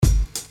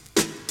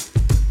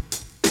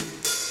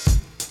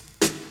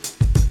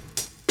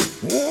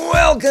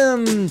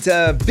Welcome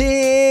to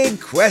Big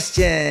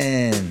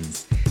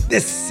Questions.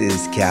 This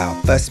is Cal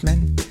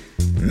Fussman.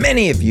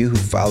 Many of you who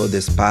follow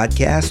this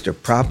podcast are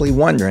probably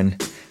wondering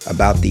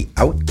about the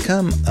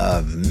outcome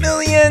of $1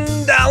 Million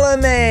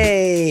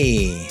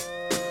May.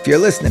 If you're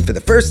listening for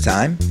the first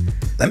time,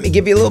 let me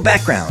give you a little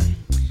background.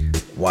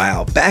 A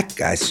while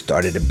back, I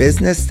started a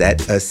business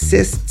that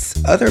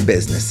assists other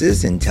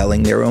businesses in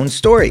telling their own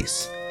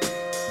stories.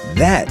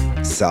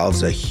 That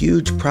solves a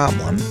huge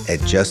problem at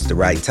just the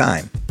right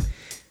time.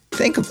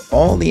 Think of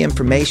all the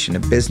information a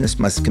business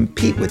must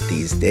compete with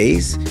these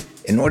days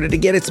in order to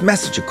get its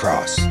message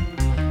across.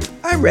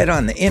 I read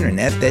on the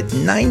internet that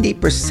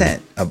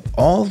 90% of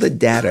all the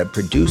data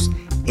produced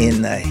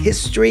in the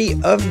history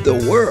of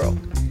the world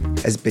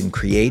has been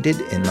created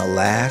in the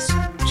last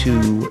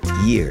 2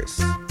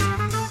 years.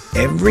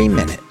 Every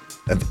minute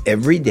of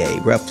every day,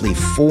 roughly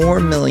 4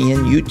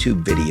 million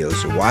YouTube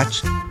videos are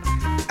watched,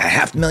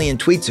 500,000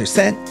 tweets are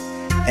sent,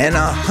 and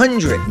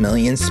 100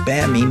 million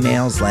spam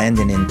emails land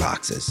in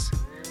inboxes.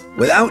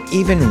 Without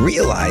even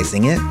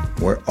realizing it,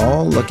 we're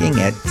all looking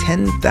at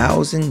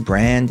 10,000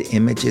 brand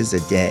images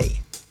a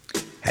day.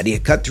 How do you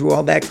cut through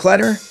all that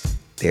clutter?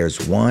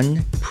 There's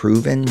one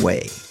proven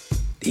way,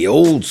 the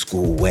old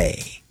school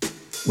way,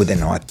 with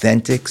an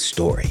authentic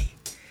story.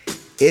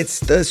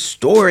 It's the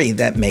story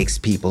that makes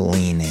people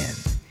lean in.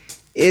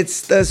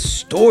 It's the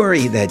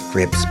story that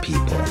grips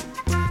people.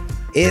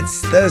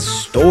 It's the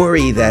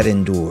story that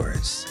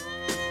endures.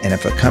 And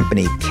if a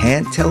company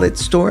can't tell its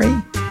story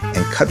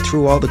and cut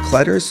through all the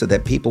clutter so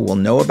that people will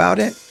know about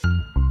it,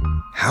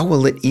 how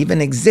will it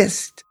even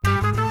exist?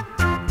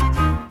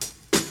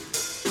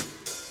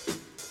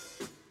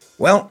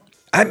 Well,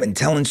 I've been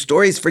telling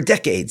stories for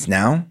decades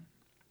now.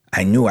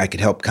 I knew I could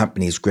help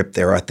companies grip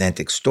their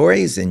authentic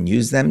stories and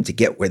use them to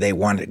get where they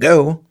want to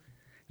go.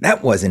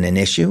 That wasn't an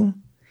issue.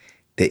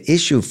 The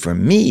issue for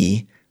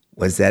me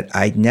was that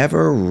I'd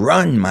never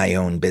run my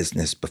own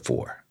business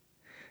before.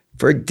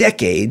 For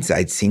decades,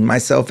 I'd seen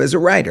myself as a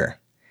writer.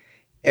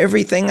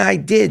 Everything I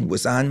did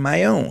was on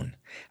my own.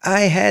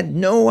 I had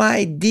no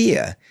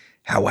idea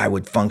how I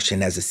would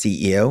function as a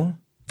CEO.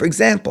 For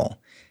example,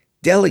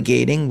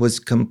 delegating was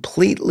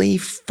completely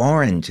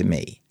foreign to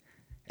me.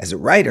 As a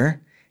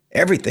writer,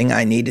 everything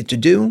I needed to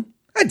do,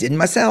 I did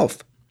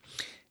myself.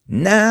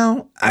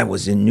 Now I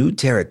was in new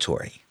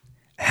territory.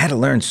 I had to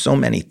learn so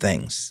many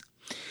things.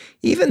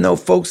 Even though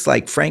folks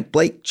like Frank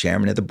Blake,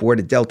 chairman of the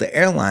board of Delta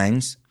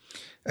Airlines,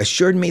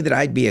 assured me that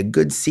I'd be a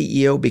good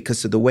CEO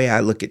because of the way I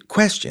look at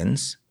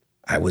questions,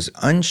 I was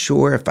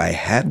unsure if I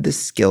had the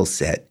skill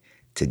set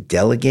to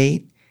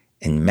delegate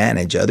and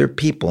manage other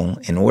people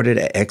in order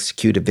to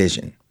execute a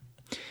vision.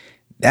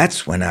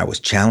 That's when I was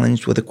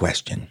challenged with a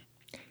question.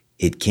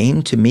 It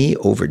came to me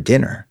over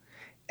dinner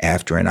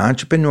after an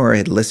entrepreneur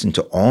had listened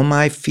to all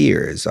my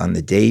fears on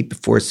the day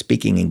before a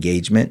speaking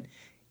engagement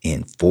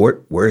in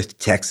Fort Worth,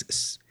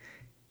 Texas.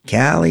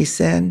 Cal, he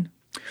said,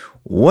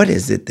 what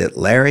is it that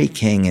Larry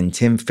King and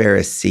Tim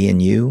Ferriss see in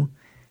you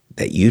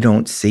that you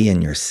don't see in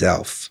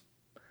yourself?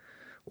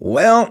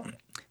 Well,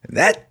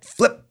 that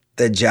flipped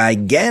the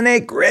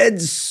gigantic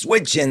red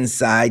switch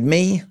inside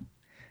me,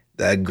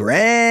 the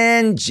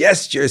grand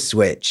gesture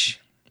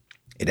switch.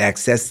 It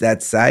accessed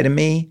that side of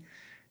me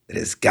that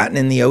has gotten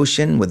in the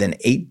ocean with an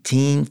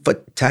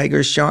 18-foot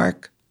tiger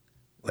shark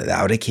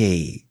without a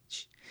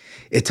cage.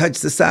 It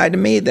touched the side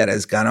of me that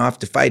has gone off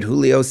to fight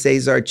Julio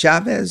Cesar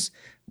Chavez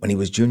when he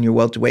was junior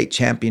welterweight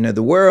champion of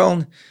the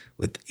world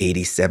with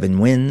 87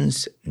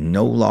 wins,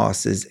 no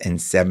losses,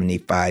 and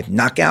 75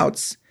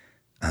 knockouts.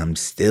 I'm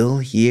still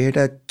here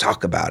to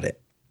talk about it.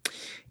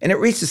 And it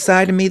reached a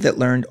side of me that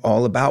learned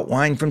all about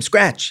wine from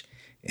scratch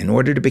in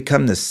order to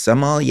become the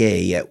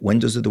sommelier at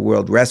Windows of the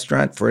World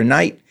restaurant for a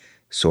night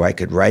so I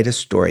could write a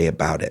story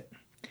about it.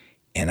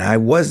 And I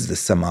was the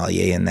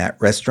sommelier in that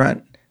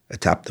restaurant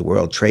atop the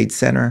World Trade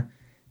Center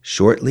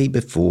shortly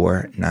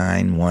before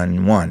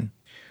 9/11.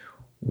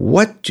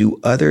 What do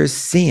others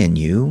see in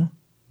you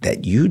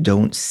that you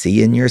don't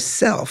see in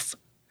yourself?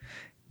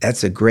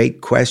 That's a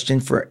great question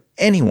for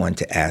anyone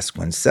to ask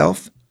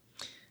oneself.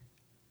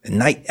 The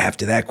night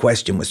after that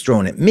question was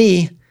thrown at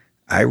me,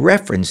 I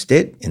referenced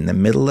it in the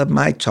middle of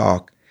my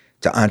talk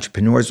to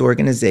Entrepreneurs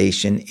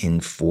Organization in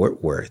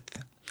Fort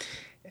Worth.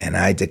 And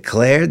I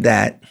declared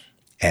that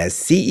as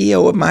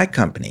CEO of my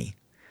company,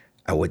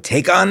 I would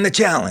take on the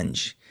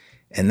challenge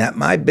and that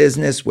my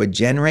business would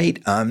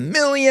generate $1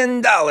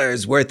 million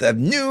worth of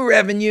new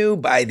revenue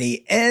by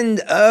the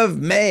end of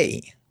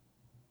May.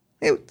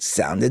 It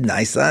sounded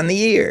nice on the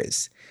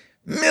ears.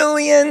 $1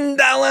 Million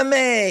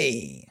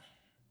May.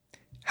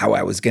 How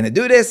I was going to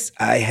do this,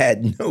 I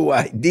had no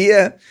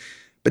idea.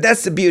 But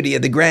that's the beauty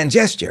of the grand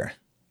gesture.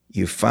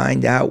 You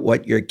find out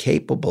what you're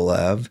capable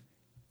of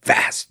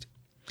fast.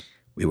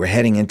 We were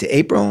heading into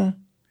April.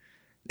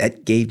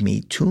 That gave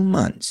me 2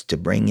 months to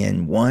bring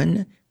in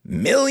 $1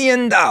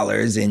 million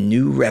in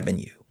new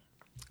revenue.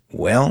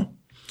 Well,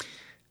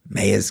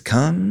 May has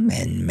come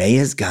and May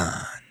is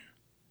gone.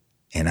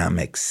 And I'm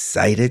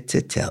excited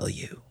to tell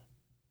you,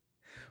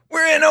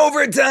 we're in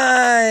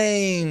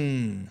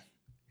overtime.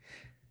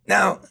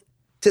 Now,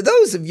 to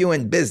those of you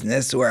in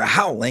business who are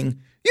howling,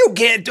 "You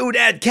can't do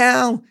that,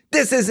 Cal.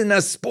 This isn't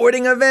a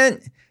sporting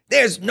event.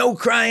 There's no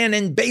crying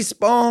in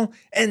baseball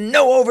and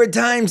no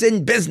overtimes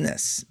in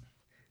business."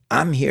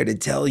 I'm here to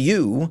tell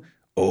you,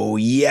 oh,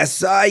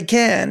 yes, I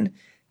can.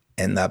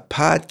 And the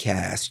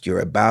podcast you're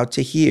about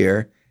to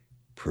hear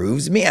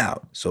proves me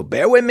out. So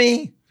bear with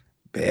me.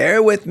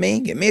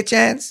 Give me a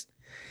chance.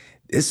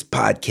 This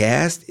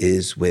podcast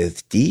is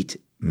with Dete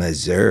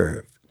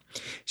Meserve.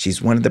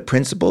 She's one of the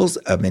principals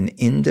of an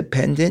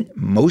independent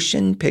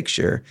motion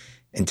picture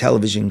and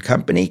television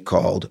company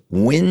called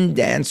Wind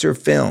Dancer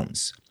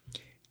Films.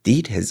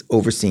 Dete has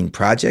overseen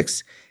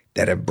projects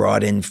that have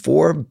brought in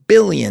 $4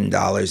 billion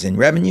in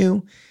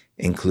revenue,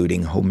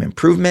 including Home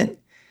Improvement,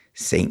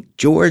 St.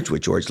 George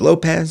with George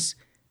Lopez,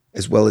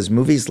 as well as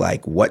movies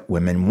like What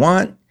Women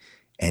Want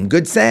and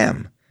Good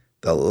Sam,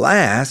 the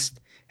last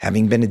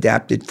having been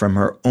adapted from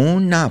her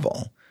own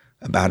novel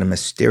about a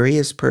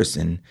mysterious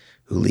person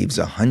who leaves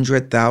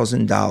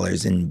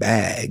 $100,000 in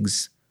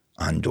bags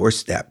on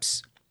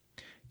doorsteps.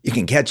 You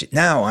can catch it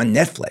now on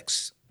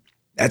Netflix.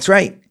 That's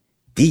right,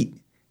 Dete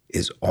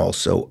is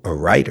also a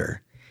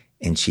writer,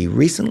 and she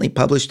recently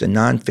published a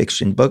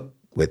nonfiction book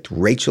with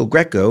Rachel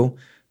Greco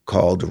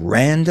called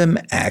Random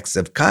Acts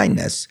of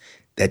Kindness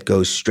that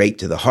goes straight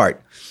to the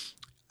heart.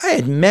 I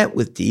had met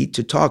with Dete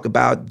to talk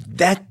about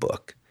that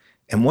book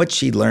and what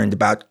she learned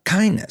about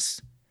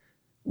kindness.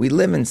 We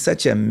live in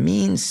such a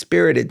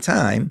mean-spirited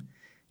time,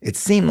 it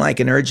seemed like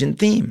an urgent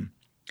theme.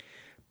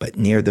 But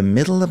near the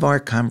middle of our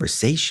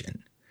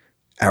conversation,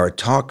 our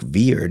talk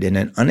veered in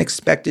an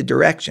unexpected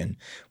direction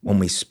when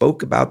we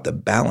spoke about the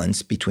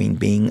balance between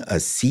being a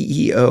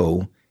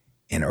CEO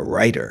and a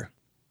writer.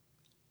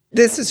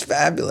 This is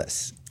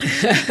fabulous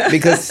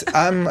because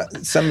I'm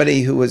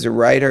somebody who was a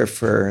writer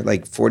for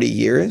like 40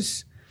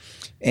 years,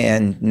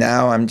 and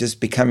now I'm just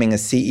becoming a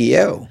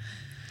CEO.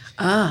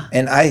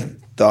 And I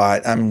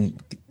thought I'm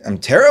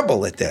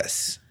terrible at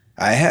this.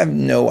 I have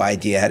no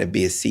idea how to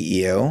be a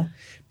CEO,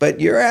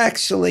 but you're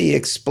actually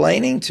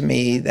explaining to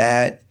me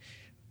that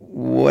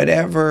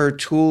whatever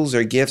tools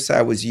or gifts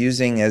I was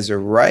using as a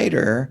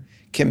writer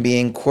can be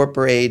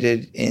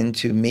incorporated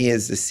into me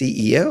as the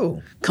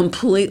CEO.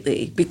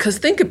 Completely. Because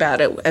think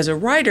about it, as a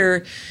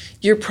writer,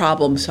 you're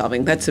problem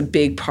solving. That's a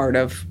big part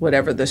of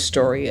whatever the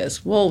story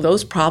is. Well,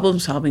 those problem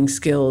solving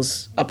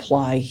skills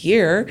apply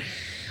here.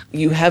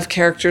 You have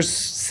characters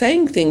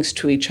saying things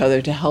to each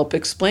other to help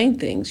explain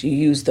things. You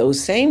use those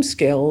same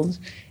skills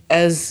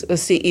as a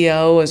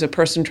CEO, as a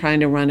person trying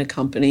to run a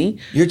company.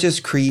 You're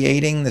just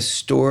creating the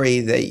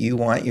story that you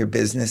want your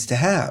business to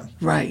have.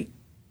 Right.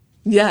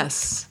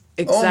 Yes,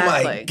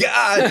 exactly. Oh my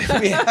God,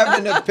 we have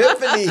an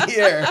epiphany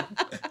here.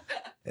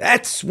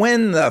 That's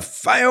when the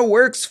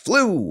fireworks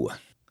flew.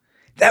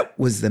 That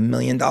was the $1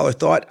 million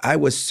thought I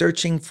was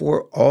searching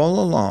for all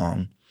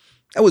along.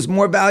 That was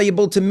more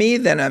valuable to me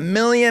than $1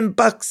 million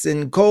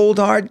in cold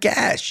hard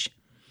cash.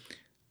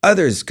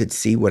 Others could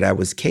see what I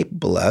was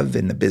capable of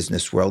in the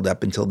business world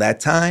up until that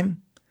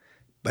time,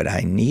 but I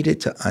needed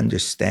to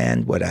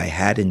understand what I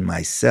had in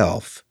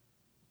myself.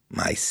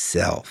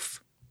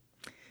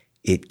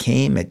 It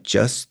came at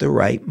just the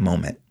right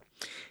moment.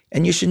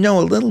 And you should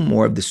know a little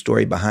more of the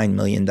story behind $1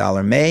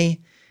 Million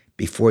May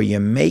before you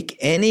make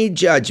any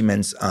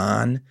judgments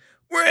on,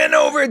 "We're in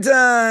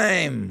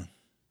overtime."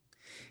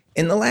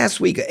 In the last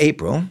week of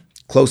April, a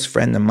close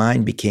friend of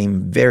mine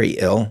became very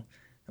ill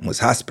and was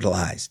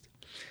hospitalized.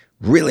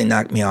 Really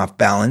knocked me off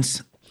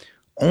balance.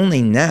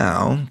 Only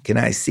now can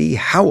I see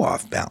how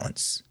off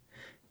balance,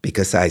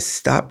 because I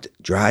stopped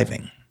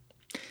driving.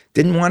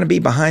 Didn't want to be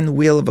behind the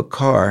wheel of a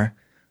car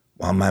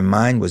while my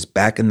mind was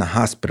back in the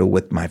hospital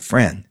with my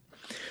friend.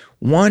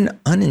 One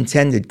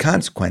unintended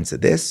consequence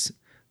of this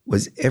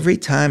was every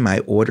time I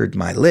ordered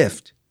my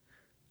Lyft,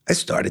 I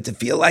started to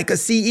feel like a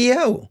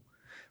CEO.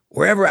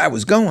 Wherever I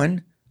was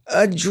going,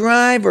 a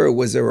driver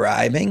was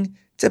arriving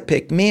to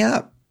pick me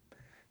up.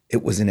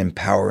 It was an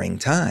empowering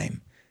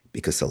time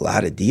because a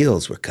lot of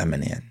deals were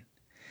coming in.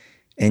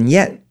 And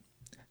yet,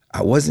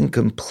 I wasn't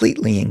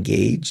completely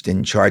engaged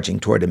in charging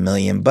toward $1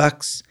 million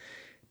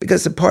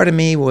because a part of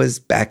me was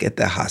back at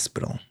the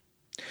hospital.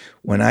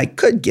 When I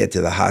could get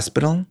to the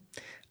hospital,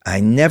 I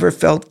never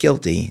felt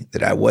guilty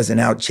that I wasn't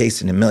out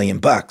chasing $1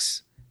 million.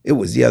 It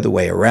was the other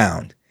way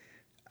around.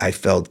 I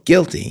felt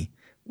guilty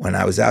when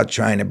I was out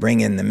trying to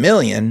bring in the $1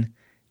 million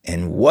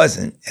and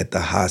wasn't at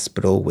the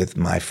hospital with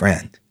my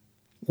friend.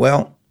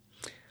 Well,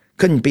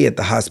 couldn't be at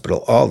the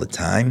hospital all the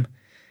time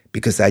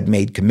because I'd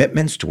made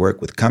commitments to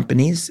work with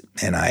companies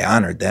and I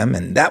honored them,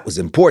 and that was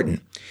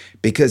important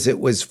because it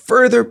was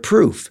further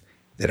proof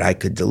that I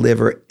could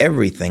deliver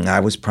everything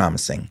I was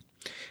promising.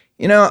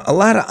 You know, a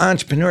lot of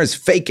entrepreneurs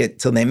fake it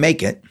till they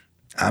make it.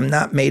 I'm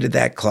not made of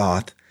that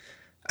cloth.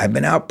 I've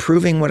been out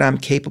proving what I'm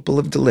capable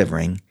of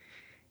delivering,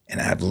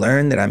 and I've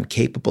learned that I'm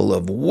capable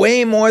of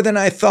way more than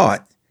I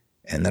thought,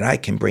 and that I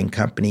can bring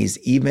companies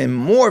even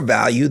more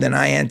value than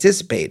I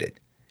anticipated.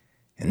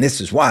 And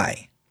this is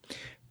why.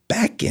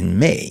 Back in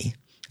May,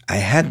 I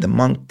had the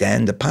monk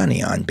Dan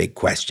Depani on Big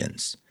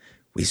Questions.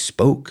 We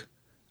spoke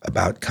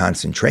about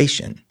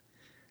concentration.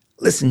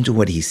 Listen to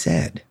what he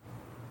said.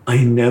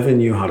 I never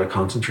knew how to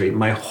concentrate.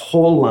 My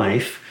whole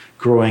life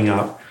growing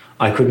up,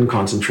 I couldn't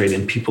concentrate,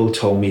 and people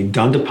told me,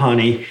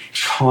 Dandapani,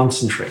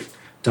 concentrate.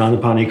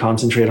 Dandapani,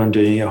 concentrate on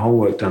doing your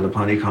homework.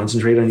 Dandapani,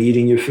 concentrate on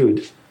eating your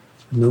food.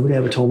 Nobody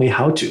ever told me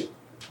how to.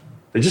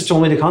 They just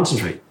told me to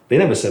concentrate. They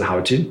never said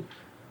how to.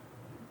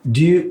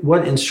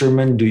 What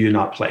instrument do you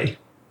not play?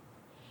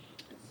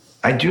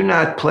 I do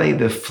not play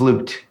the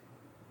flute.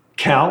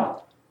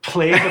 Cal,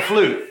 play the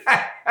flute.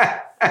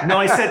 No,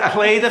 I said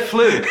play the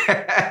flute.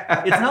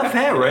 It's not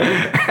fair,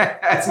 right?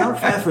 It's not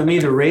fair for me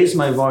to raise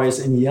my voice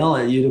and yell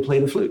at you to play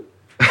the flute.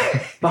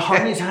 But how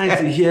many times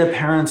do you hear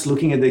parents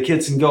looking at their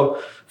kids and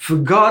go, for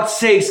God's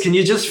sakes, can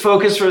you just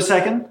focus for a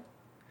second?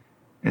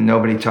 And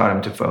nobody taught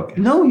him to focus.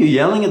 No, you're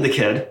yelling at the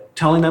kid,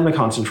 telling them to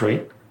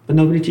concentrate, but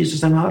nobody teaches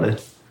them how to.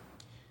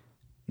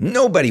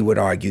 Nobody would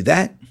argue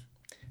that.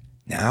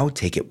 Now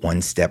take it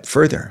one step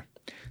further.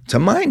 To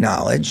my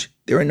knowledge,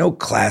 there are no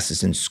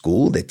classes in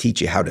school that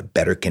teach you how to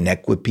better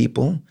connect with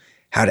people,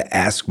 how to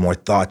ask more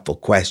thoughtful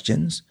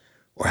questions,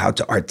 or how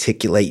to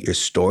articulate your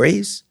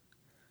stories.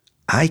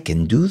 I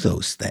can do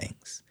those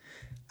things.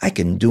 I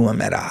can do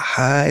them at a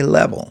high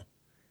level,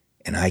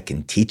 and I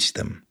can teach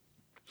them.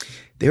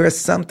 There are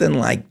something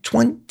like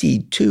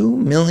 22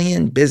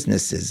 million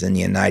businesses in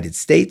the United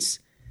States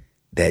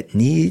that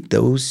need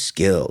those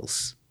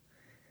skills.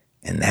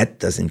 And that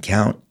doesn't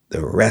count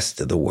the rest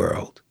of the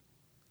world.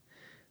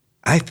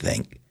 I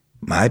think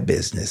my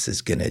business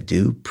is going to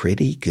do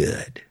pretty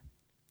good.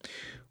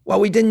 While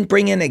we didn't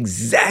bring in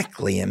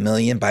exactly 1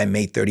 million by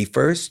May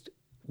 31st,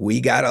 we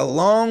got a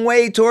long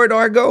way toward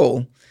our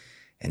goal.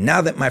 And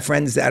now that my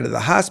friend is out of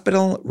the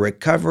hospital,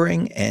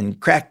 recovering and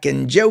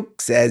cracking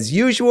jokes as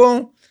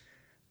usual,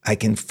 I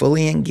can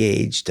fully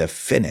engage to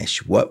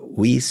finish what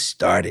we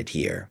started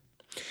here.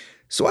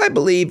 So I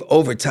believe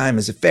overtime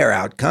is a fair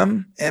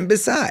outcome. And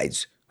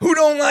besides, who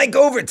don't like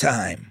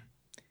overtime?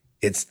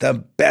 It's the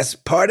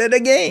best part of the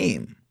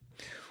game.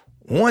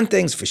 One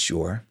thing's for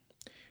sure,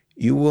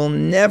 you will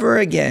never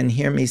again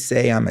hear me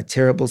say I'm a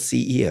terrible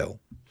CEO.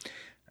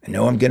 I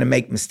know I'm going to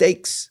make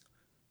mistakes.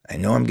 I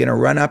know I'm going to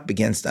run up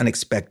against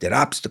unexpected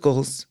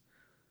obstacles.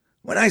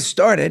 When I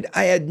started,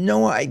 I had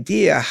no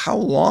idea how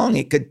long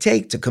it could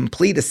take to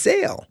complete a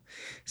sale.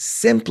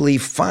 Simply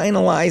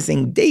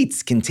finalizing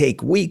dates can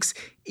take weeks,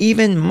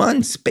 even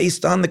months,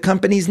 based on the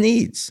company's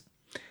needs.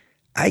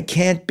 I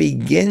can't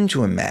begin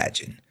to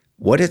imagine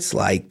what it's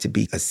like to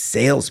be a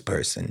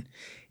salesperson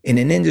in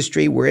an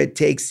industry where it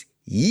takes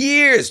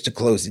years to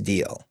close a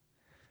deal.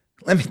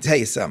 Let me tell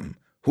you something.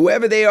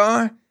 Whoever they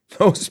are,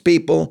 those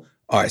people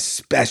are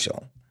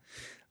special.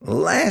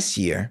 Last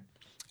year,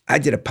 I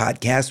did a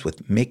podcast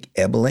with Mick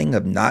Ebeling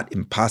of Not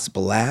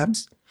Impossible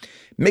Labs.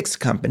 Mick's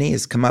company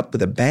has come up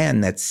with a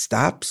band that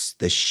stops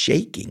the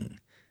shaking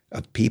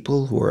of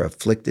people who are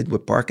afflicted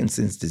with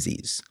Parkinson's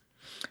disease.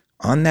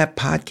 On that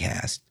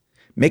podcast,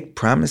 Mick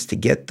promised to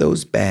get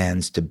those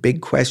bands to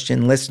Big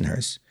Question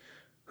listeners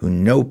who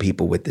know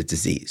people with the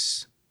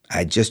disease.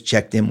 I just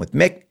checked in with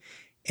Mick,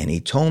 and he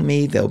told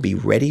me they'll be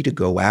ready to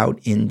go out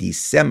in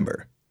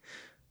December.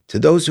 To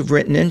those who've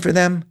written in for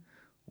them,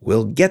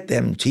 we'll get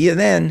them to you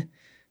then.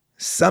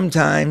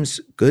 Sometimes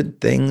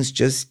good things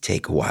just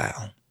take a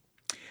while.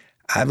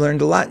 I've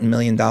learned a lot in $1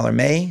 Million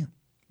May,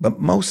 but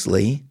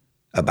mostly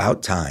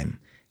about time,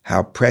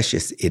 how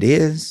precious it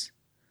is,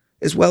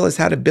 as well as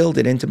how to build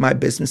it into my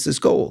business's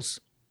goals.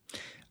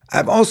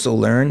 I've also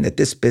learned that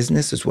this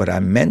business is what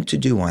I'm meant to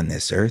do on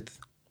this earth.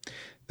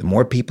 The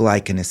more people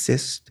I can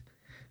assist,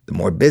 the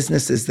more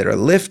businesses that are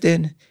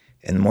lifted,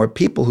 and the more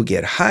people who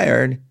get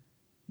hired,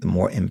 the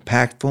more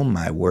impactful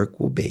my work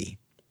will be.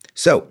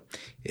 So,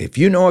 if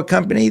you know a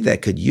company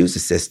that could use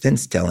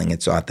assistance telling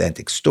its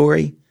authentic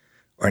story,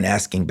 or in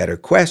asking better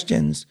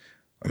questions,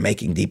 or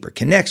making deeper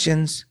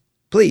connections,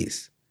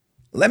 please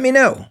let me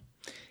know.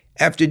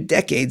 After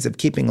decades of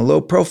keeping a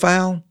low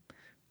profile,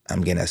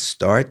 I'm going to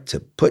start to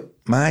put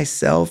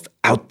myself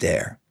out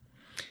there.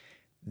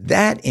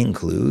 That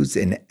includes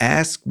an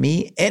Ask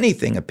Me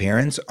Anything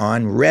appearance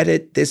on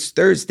Reddit this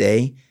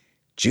Thursday,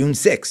 June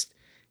 6th.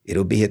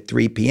 It'll be at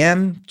 3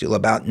 p.m. till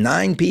about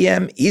 9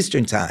 p.m.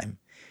 Eastern Time.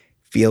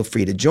 Feel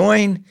free to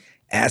join.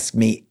 Ask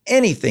me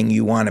anything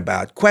you want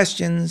about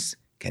questions,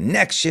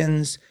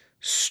 connections,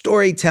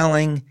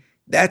 storytelling.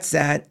 That's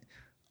at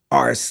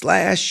r/IMAM,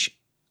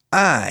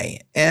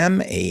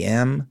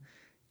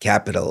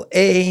 capital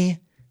A,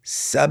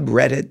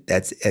 subreddit,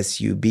 that's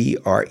SUBREDDIT.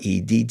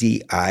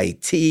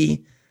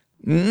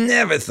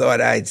 Never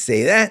thought I'd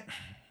say that,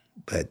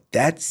 but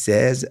that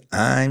says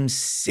I'm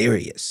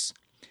serious.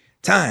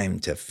 Time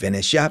to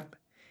finish up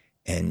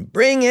and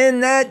bring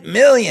in that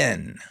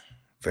million.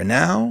 For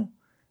now,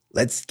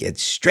 let's get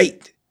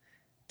straight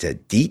to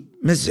Dete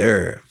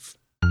Meserve.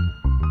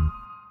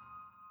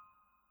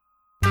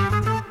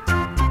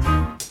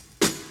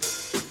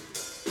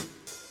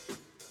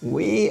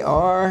 We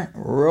are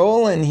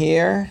rolling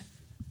here.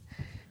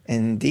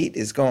 And Dete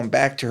is going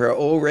back to her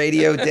old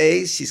radio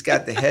days. She's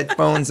got the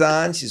headphones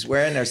on. She's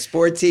wearing her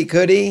Sportique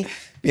hoodie.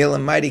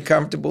 Feeling mighty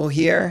comfortable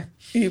here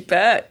You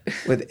bet.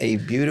 with a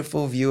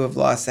beautiful view of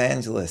Los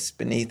Angeles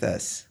beneath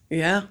us.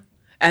 Yeah.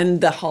 And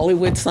the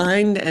Hollywood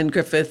sign and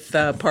Griffith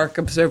Park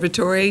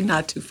Observatory,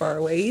 not too far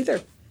away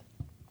either.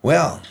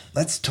 Well,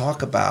 let's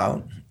talk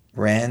about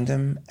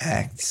random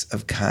acts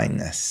of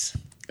kindness.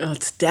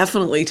 Let's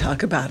definitely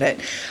talk about it.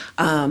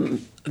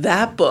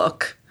 That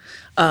book,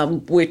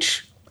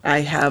 which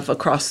I have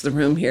across the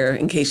room here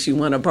in case you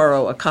want to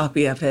borrow a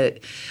copy of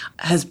it,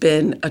 has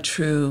been a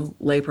true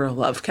labor of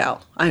love,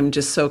 Cal. I'm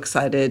just so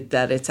excited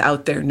that it's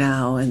out there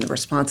now, and the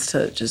response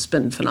to it has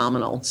been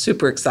phenomenal.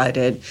 Super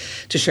excited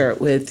to share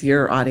it with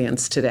your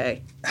audience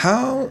today.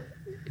 How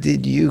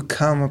did you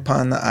come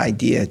upon the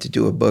idea to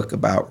do a book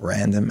about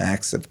random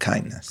acts of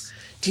kindness?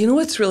 Do you know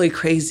what's really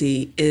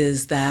crazy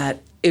is that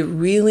it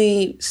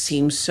really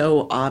seems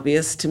so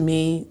obvious to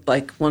me,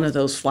 like one of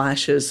those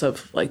flashes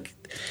of like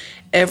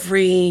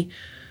every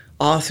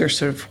author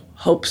sort of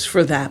hopes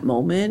for that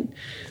moment.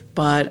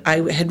 But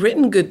I had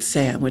written Good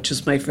Sam, which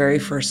is my very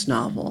first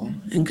novel.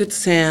 And Good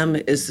Sam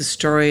is the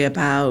story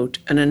about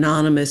an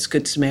anonymous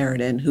Good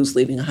Samaritan who's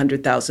leaving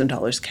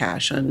 $100,000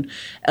 cash on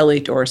LA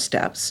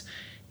doorsteps.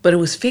 But it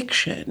was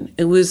fiction.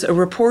 It was a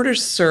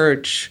reporter's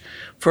search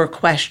for a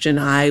question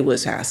I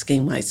was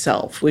asking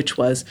myself, which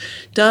was,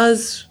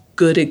 does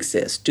good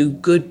exist? Do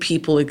good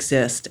people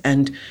exist?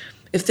 And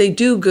if they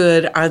do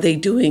good, are they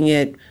doing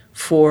it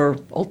for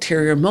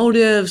ulterior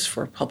motives,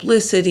 for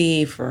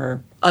publicity,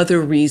 for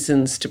other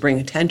reasons to bring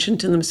attention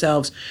to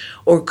themselves?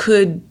 Or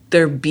could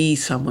there be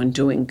someone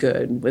doing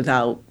good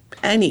without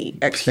any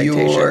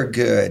expectation? Pure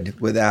good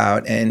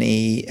without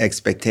any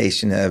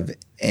expectation of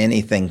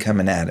anything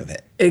coming out of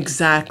it.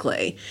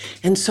 Exactly.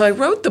 And so I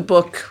wrote the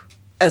book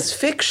as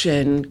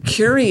fiction,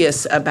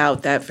 curious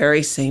about that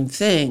very same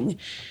thing.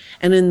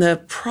 And in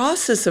the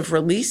process of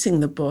releasing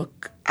the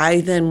book,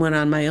 I then went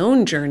on my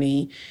own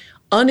journey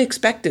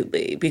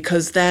unexpectedly,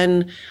 because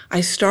then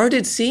I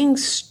started seeing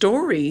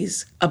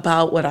stories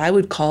about what I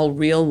would call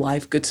real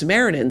life Good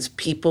Samaritans,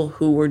 people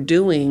who were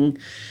doing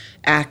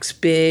acts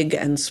big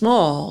and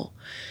small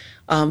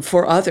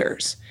for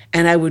others.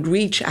 And I would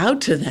reach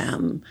out to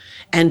them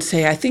and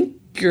say, I think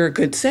you're a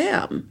good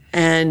Sam,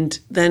 and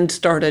then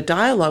start a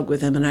dialogue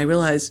with them. And I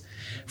realized,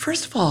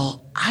 first of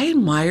all, I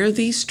admire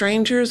these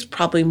strangers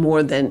probably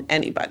more than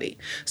anybody.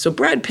 So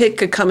Brad Pitt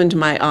could come into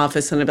my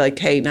office and I'd be like,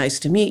 hey, nice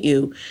to meet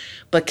you.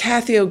 But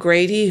Kathy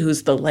O'Grady,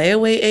 who's the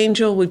layaway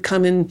angel, would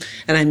come in,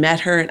 and I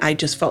met her, and I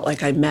just felt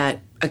like I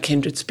met a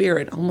kindred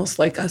spirit, almost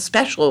like a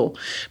special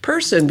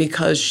person,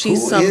 because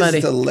she's somebody.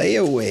 Who is the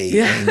layaway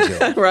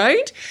angel?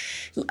 Right?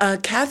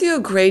 Kathy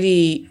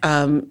O'Grady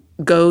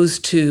goes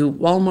to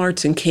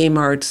Walmarts and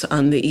Kmarts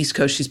on the East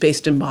Coast. She's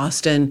based in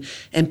Boston,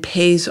 and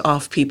pays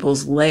off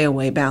people's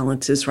layaway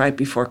balances right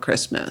before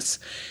Christmas.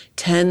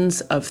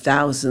 Tens of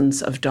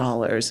thousands of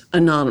dollars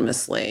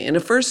anonymously. And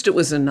at first it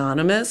was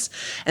anonymous,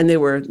 and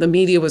the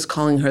media was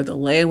calling her the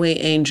layaway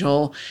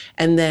angel.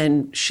 And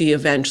then she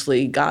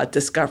eventually got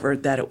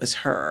discovered that it was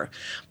her.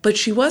 But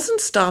she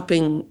wasn't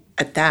stopping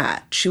at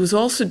that. She was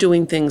also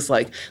doing things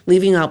like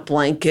leaving out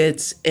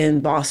blankets in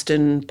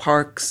Boston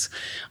parks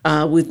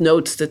with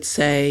notes that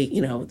say,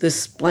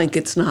 this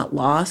blanket's not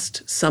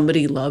lost.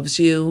 Somebody loves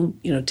you,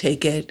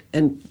 take it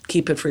and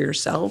keep it for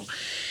yourself.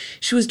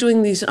 She was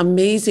doing these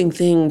amazing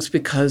things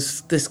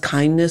because this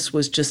kindness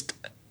was just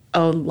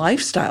a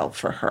lifestyle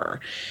for her.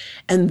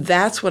 And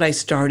that's what I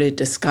started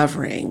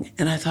discovering.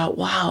 And I thought,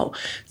 wow,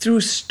 through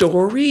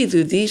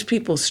these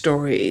people's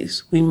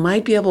stories, we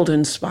might be able to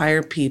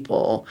inspire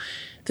people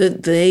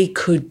that they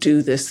could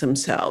do this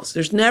themselves.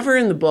 There's never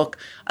in the book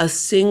a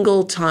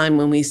single time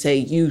when we say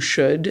you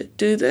should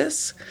do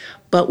this,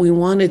 but we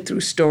wanted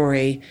through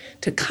story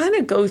to kind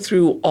of go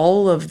through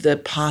all of the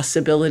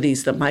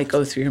possibilities that might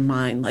go through your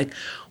mind. Like,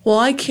 well,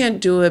 I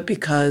can't do it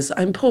because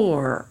I'm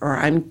poor, or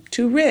I'm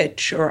too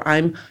rich, or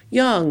I'm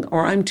young,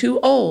 or I'm too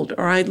old,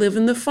 or I live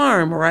in the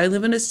farm, or I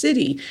live in a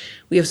city.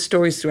 We have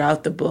stories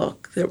throughout the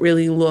book that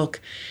really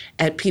look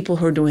at people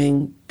who are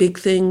doing big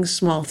things,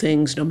 small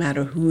things, no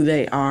matter who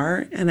they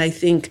are. And I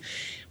think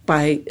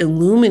by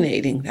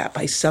illuminating that,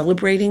 by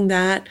celebrating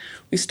that,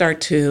 we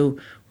start to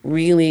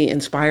really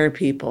inspire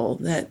people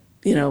that,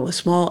 a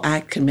small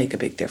act can make a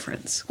big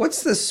difference.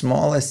 What's the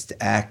smallest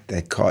act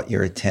that caught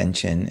your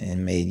attention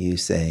and made you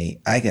say,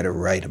 I got to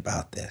write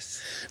about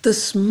this? The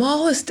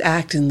smallest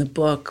act in the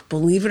book,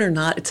 believe it or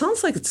not, it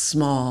sounds like it's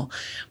small,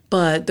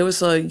 but there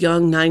was a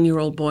young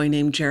 9-year-old boy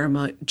named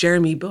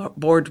Jeremy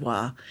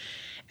Bourdois,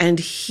 and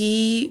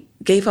he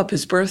gave up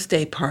his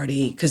birthday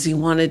party because he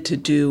wanted to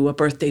do a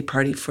birthday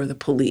party for the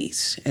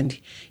police. And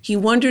he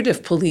wondered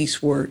if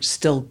police were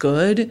still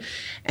good.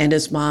 And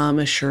his mom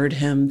assured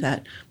him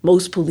that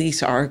most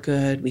police are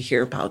good. We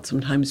hear about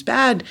sometimes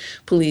bad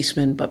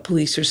policemen, but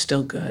police are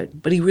still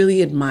good. But he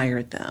really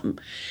admired them.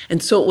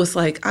 And so it was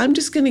like, I'm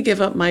just going to give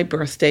up my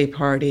birthday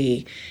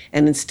party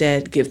and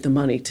instead give the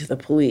money to the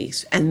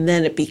police. And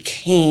then it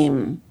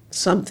became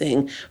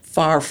something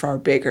far, far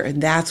bigger.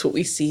 And that's what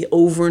we see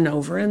over and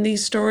over in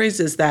these stories,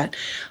 is that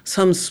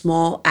some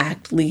small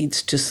act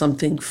leads to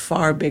something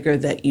far bigger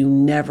that you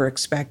never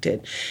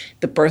expected.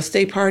 The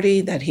birthday party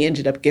that he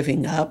ended up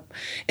giving up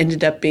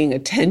ended up being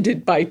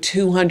attended by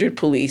 200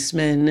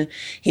 policemen.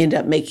 He ended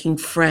up making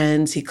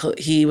friends.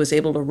 He was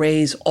able to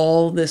raise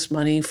all this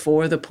money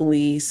for the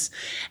police.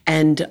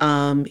 And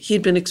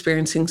he'd been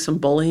experiencing some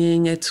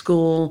bullying at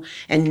school.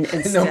 And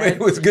instead, nobody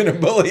was going to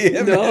bully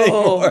him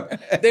anymore.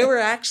 They were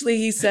actually,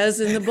 he says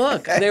in the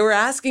book, they were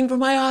asking for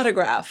my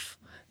autograph,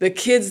 the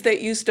kids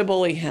that used to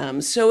bully him.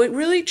 So it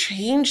really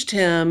changed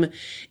him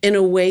in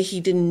a way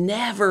he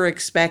never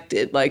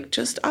expected. Like,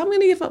 just, I'm going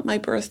to give up my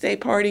birthday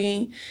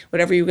party,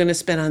 whatever you're going to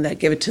spend on that,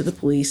 give it to the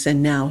police.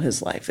 And now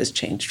his life has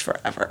changed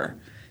forever.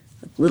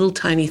 A little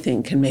tiny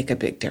thing can make a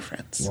big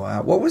difference.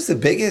 Wow. What was the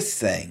biggest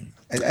thing?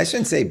 I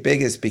shouldn't say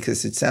biggest,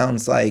 because it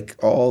sounds like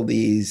all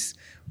these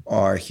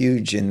are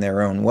huge in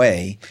their own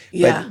way.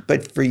 Yeah.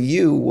 But for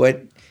you,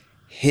 what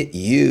hit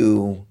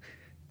you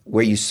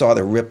where you saw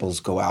the ripples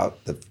go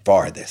out the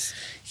farthest?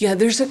 Yeah,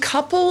 there's a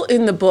couple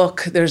in the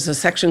book. There's a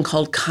section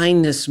called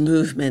Kindness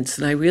Movements,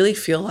 and I really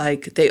feel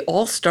like they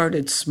all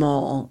started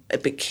small.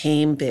 It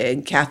became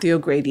big. Kathy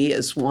O'Grady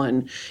is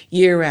one.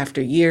 Year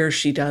after year,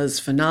 she does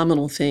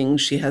phenomenal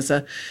things. She has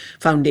a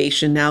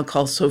foundation now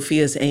called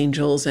Sophia's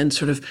Angels, and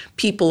sort of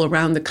people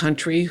around the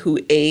country who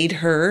aid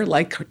her,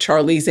 like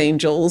Charlie's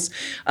Angels,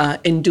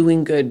 in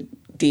doing good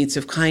deeds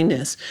of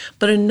kindness.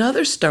 But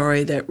another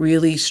story that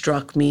really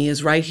struck me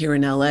is right here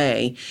in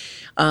LA.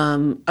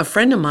 A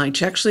friend of mine,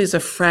 she actually is a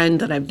friend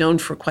that I've known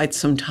for quite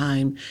some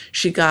time.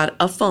 She got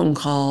a phone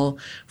call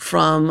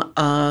from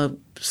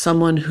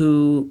someone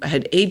who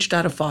had aged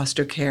out of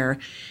foster care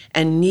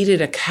and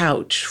needed a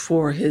couch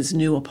for his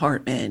new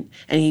apartment.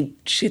 And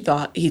he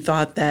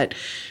thought that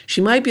she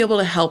might be able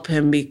to help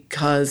him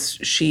because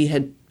she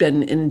had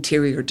been in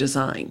interior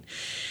design.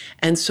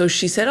 And so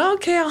she said,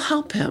 okay, I'll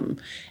help him.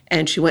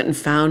 And she went and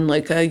found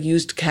like a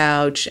used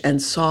couch and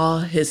saw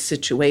his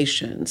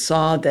situation,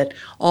 saw that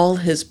all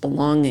his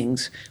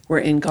belongings were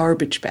in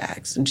garbage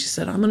bags. And she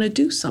said, I'm going to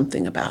do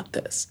something about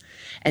this.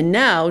 And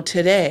now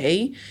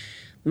today,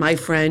 my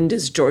friend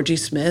is Georgie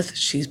Smith.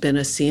 She's been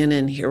a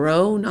CNN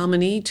Hero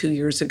nominee 2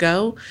 years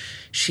ago.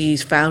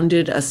 She's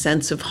founded A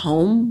Sense of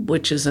Home,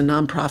 which is a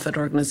nonprofit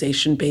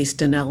organization based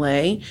in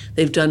LA.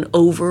 They've done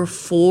over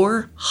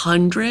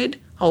 400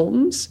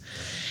 homes.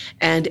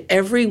 And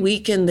every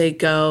weekend they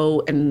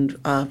go, and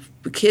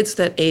kids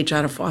that age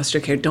out of foster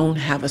care don't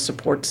have a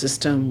support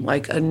system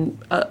like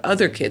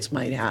other kids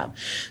might have.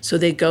 So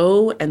they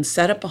go and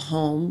set up a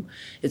home.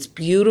 It's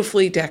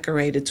beautifully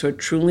decorated, so it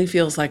truly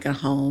feels like a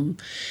home.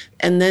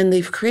 And then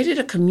they've created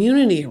a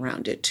community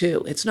around it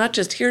too. It's not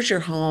just, here's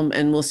your home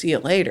and we'll see you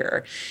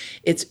later.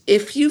 It's,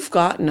 if you've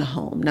gotten a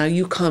home, now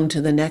you come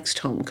to the next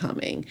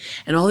homecoming.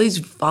 And all these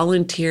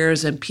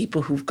volunteers and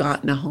people who've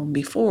gotten a home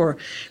before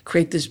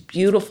create this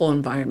beautiful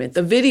environment.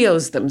 The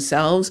videos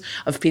themselves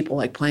of people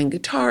like playing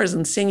guitars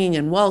and singing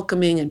and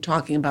welcoming and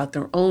talking about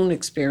their own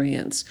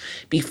experience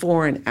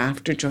before and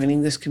after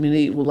joining this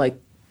community will like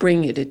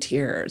bring you to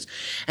tears.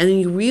 And then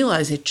you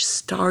realize it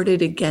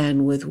started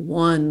again with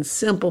one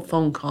simple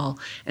phone call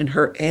and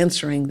her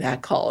answering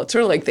that call. It's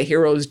sort of like the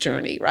hero's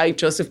journey, right?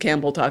 Joseph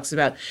Campbell talks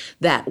about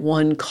that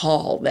one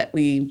call that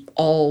we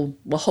all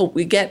will hope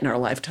we get in our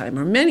lifetime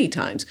or many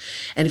times.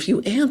 And if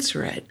you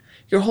answer it,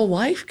 your whole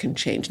life can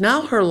change.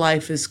 Now her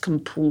life is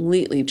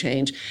completely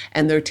changed,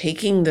 and they're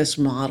taking this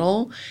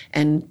model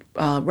and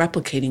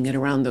replicating it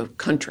around the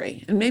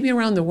country and maybe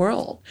around the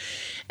world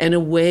in a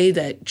way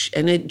that,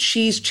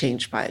 she's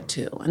changed by it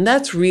too. And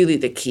that's really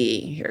the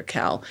key here,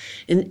 Cal.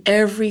 In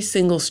every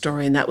single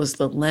story, and that was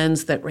the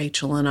lens that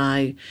Rachel and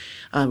I,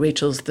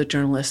 Rachel's the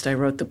journalist I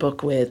wrote the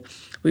book with,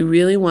 we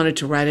really wanted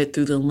to write it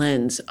through the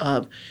lens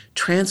of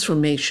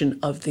transformation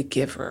of the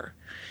giver.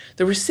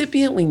 The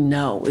recipient we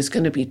know is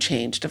going to be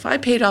changed. If I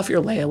paid off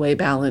your layaway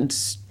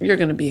balance, you're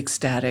going to be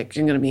ecstatic.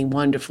 You're going to be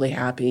wonderfully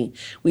happy.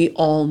 We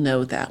all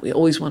know that. We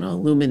always want to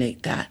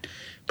illuminate that.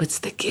 But it's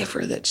the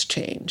giver that's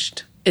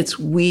changed. It's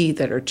we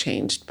that are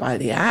changed by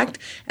the act.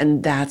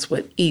 And that's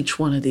what each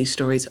one of these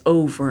stories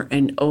over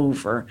and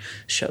over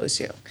shows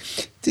you.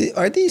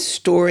 Are these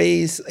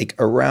stories like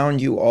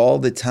around you all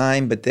the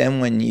time? But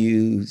then when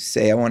you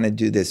say, I want to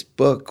do this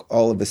book,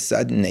 all of a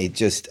sudden they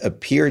just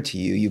appear to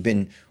you. You've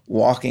been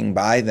walking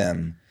by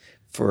them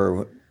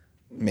for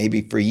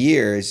maybe for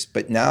years,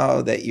 but now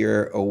that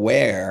you're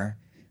aware,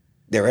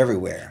 they're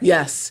everywhere.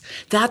 Yes.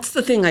 That's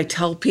the thing I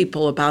tell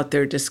people about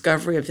their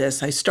discovery of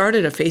this. I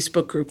started a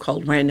Facebook group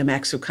called Random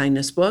Acts of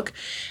Kindness Book,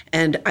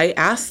 and I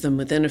asked them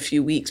within a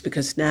few weeks,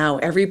 because now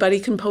everybody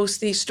can post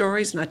these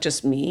stories, not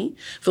just me.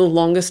 For the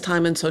longest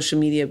time on social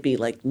media, it'd be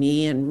like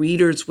me, and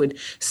readers would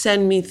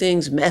send me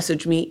things,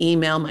 message me,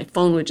 email. My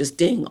phone would just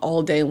ding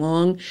all day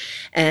long,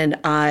 and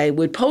I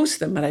would post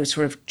them, but I would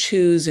sort of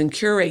choose and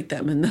curate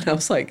them. And then I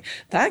was like,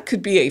 that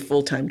could be a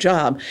full-time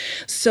job.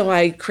 So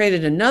I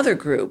created another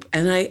group,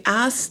 and I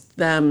asked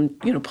them,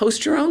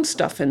 post your own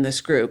stuff in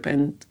this group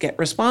and get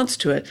response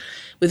to it.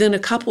 Within a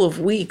couple of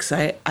weeks,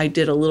 I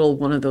did a little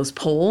one of those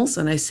polls,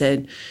 and I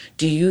said,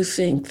 do you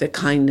think that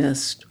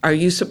are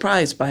you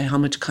surprised by how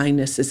much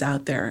kindness is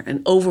out there?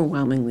 And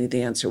overwhelmingly,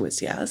 the answer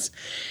was yes.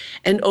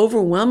 And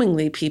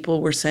overwhelmingly,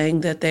 people were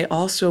saying that they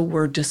also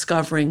were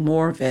discovering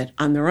more of it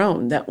on their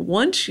own, that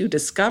once you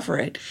discover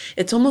it,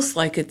 it's almost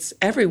like it's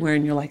everywhere,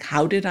 and you're like,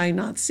 how did I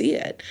not see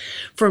it?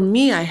 For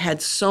me, I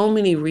had so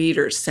many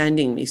readers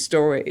sending me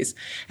stories,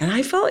 and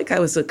I felt like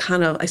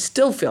I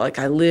still feel like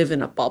I live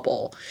in a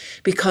bubble,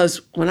 because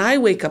when I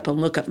wake up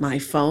and look at my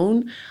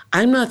phone,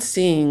 I'm not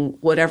seeing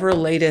whatever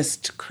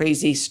latest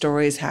crazy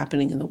stories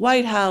happening in the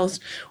White House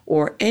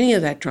or any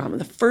of that drama.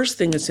 The first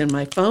thing that's in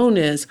my phone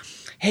is,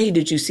 hey,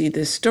 did you see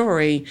this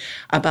story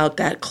about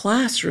that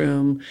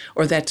classroom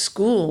or that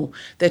school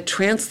that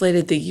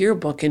translated the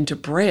yearbook into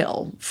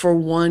Braille for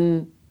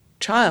one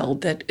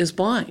child that is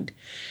blind?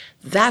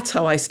 That's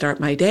how I start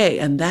my day.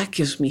 And that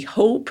gives me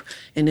hope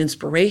and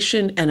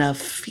inspiration and a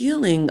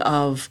feeling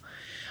of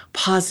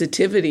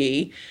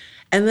positivity.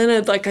 And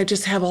then I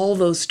just have all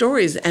those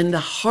stories. And the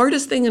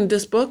hardest thing in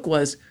this book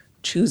was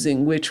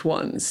choosing which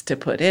ones to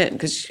put in,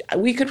 because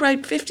we could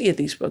write 50 of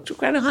these books, we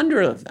could write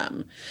 100 of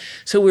them.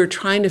 So we're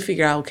trying to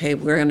figure out, okay,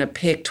 we're going to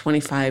pick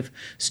 25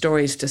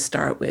 stories to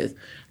start with.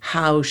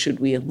 How should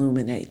we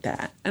illuminate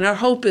that? And our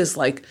hope is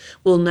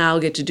we'll now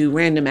get to do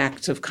random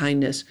acts of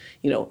kindness,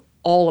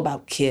 all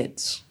about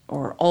kids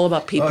or all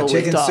about people with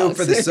dogs. Chicken soup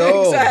for the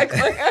soul.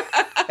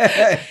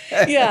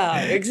 Exactly.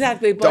 Yeah,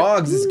 exactly. But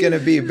dogs is going to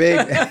be big.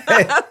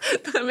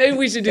 Maybe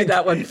we should do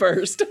that one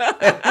first.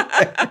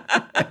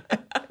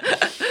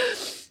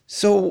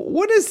 So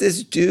what does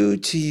this do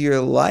to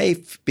your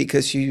life?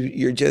 Because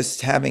you're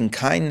just having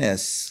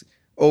kindness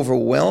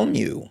overwhelm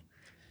you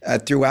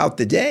throughout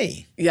the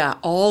day. Yeah,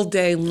 all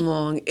day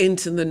long,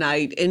 into the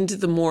night, into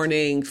the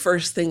morning.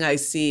 First thing I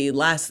see,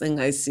 last thing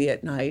I see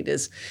at night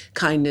is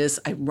kindness.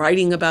 I'm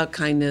writing about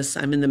kindness.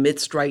 I'm in the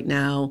midst right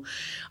now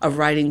of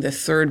writing the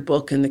third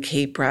book in the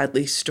Kate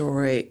Bradley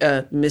story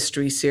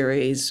mystery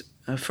series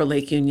for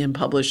Lake Union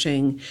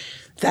Publishing.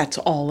 That's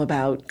all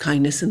about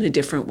kindness in a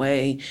different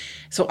way.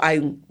 So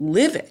I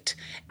live it.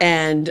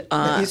 And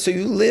so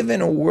you live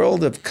in a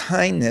world of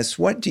kindness.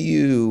 What do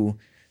you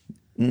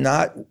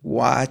not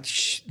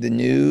watch the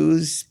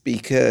news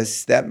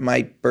because that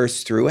might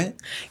burst through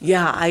it?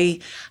 Yeah, I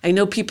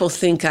know people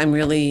think I'm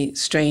really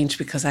strange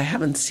because I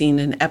haven't seen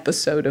an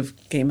episode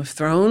of Game of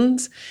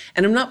Thrones,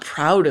 and I'm not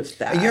proud of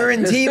that. You're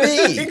in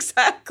TV.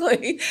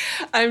 Exactly.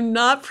 I'm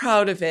not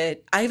proud of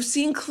it. I've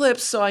seen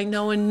clips, so I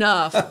know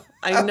enough.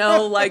 I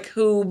know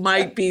who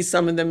might be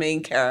some of the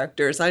main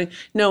characters. I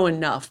know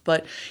enough.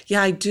 But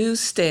yeah, I do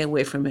stay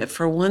away from it.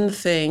 For one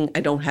thing,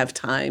 I don't have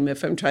time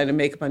if I'm trying to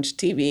make a bunch of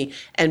TV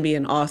and be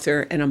an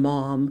author and a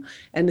mom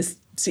and a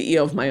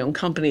CEO of my own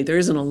company. There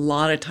isn't a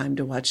lot of time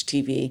to watch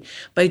TV.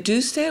 But I do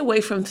stay away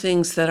from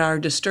things that are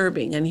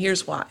disturbing. And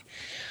here's why.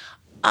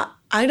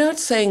 I'm not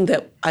saying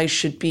that I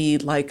should be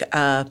like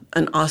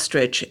an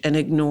ostrich and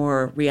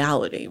ignore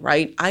reality,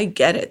 right? I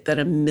get it that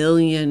 1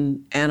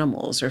 million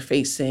animals are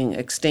facing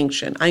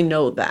extinction. I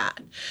know that,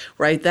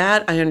 right?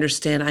 That I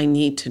understand I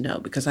need to know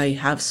because I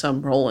have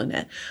some role in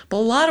it. But a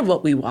lot of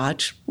what we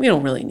watch, we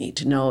don't really need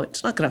to know.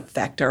 It's not going to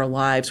affect our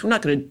lives. We're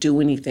not going to do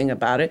anything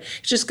about it.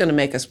 It's just going to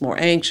make us more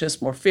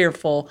anxious, more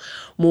fearful,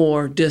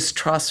 more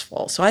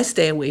distrustful. So I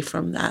stay away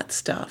from that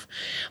stuff.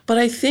 But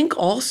I think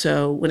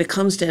also when it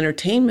comes to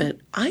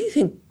entertainment, I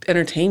think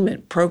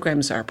entertainment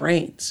programs our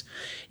brains.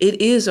 It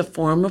is a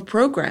form of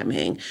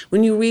programming.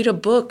 When you read a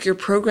book, you're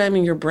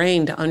programming your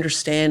brain to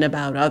understand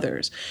about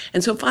others.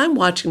 And so if I'm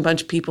watching a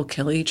bunch of people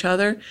kill each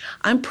other,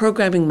 I'm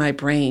programming my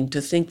brain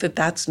to think that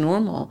that's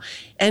normal.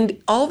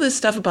 And all this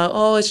stuff about,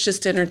 it's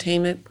just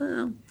entertainment,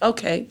 well,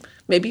 okay,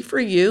 maybe for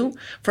you.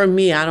 For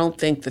me, I don't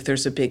think that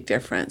there's a big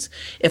difference.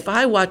 If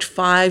I watch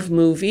 5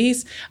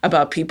 movies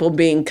about people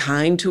being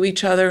kind to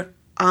each other,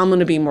 I'm going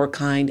to be more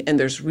kind, and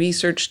there's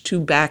research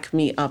to back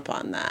me up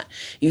on that.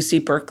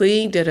 UC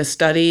Berkeley did a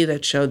study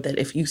that showed that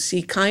if you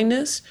see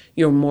kindness,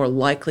 you're more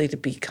likely to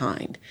be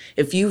kind.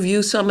 If you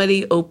view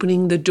somebody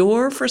opening the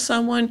door for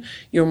someone,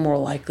 you're more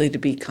likely to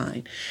be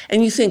kind.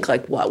 And you think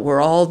what?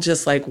 We're all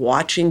just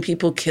watching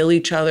people kill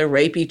each other,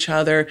 rape each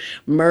other,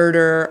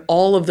 murder,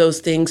 all of those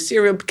things,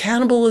 serial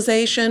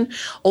cannibalization.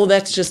 Oh,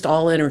 that's just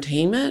all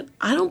entertainment?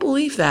 I don't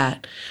believe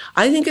that.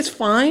 I think it's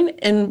fine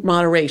in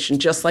moderation,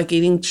 just like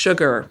eating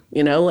sugar.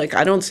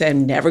 I don't say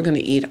I'm never going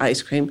to eat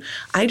ice cream.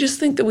 I just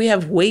think that we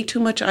have way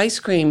too much ice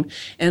cream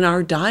in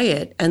our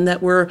diet and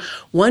that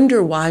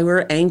wonder why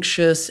we're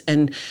anxious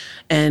and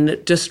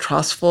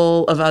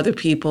distrustful of other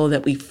people,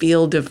 that we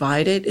feel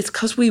divided. It's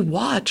because we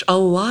watch a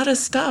lot of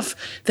stuff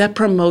that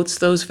promotes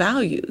those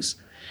values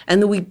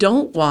and that we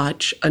don't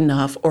watch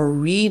enough or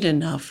read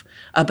enough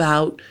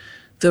about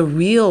the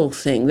real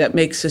thing that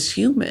makes us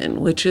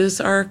human, which is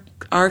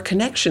our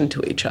connection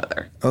to each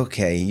other.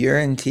 Okay, you're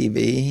in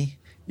TV,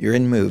 you're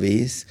in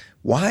movies.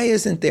 Why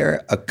isn't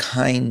there a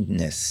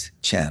kindness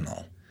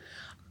channel?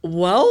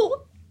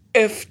 Well,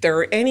 if there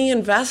are any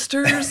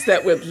investors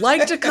that would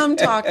like to come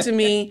talk to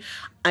me,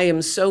 I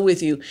am so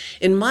with you.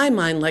 In my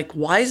mind, like,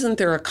 why isn't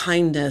there a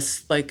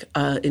kindness, like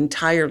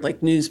entire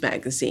like news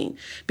magazine?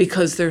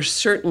 Because there's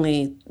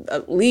certainly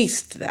at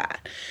least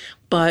that.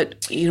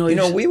 But,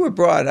 we were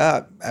brought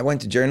up, I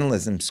went to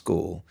journalism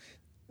school,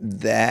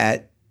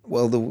 that,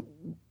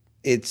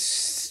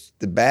 it's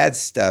the bad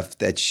stuff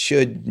that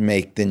should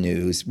make the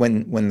news.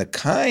 When the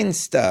kind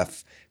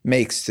stuff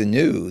makes the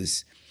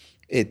news,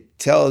 it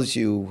tells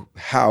you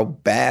how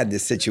bad the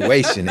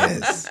situation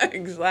is.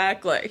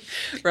 Exactly.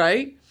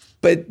 Right?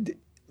 But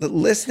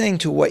listening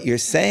to what you're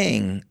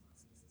saying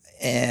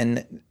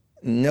and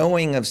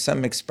knowing of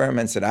some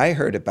experiments that I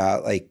heard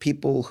about, like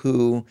people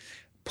who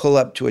pull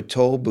up to a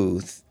toll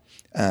booth,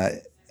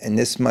 and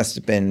this must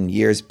have been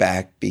years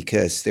back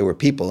because there were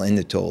people in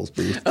the toll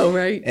booth. Oh,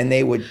 right. And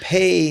they would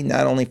pay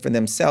not only for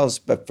themselves,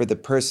 but for the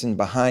person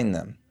behind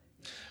them.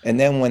 And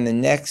then when the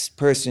next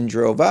person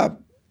drove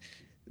up,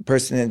 the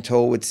person in the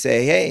toll would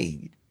say,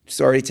 hey,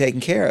 it's already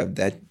taken care of.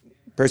 That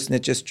person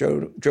that just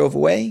drove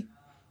away,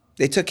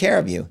 they took care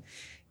of you.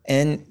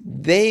 And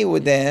they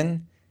would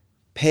then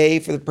pay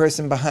for the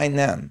person behind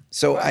them.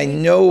 So I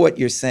know what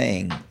you're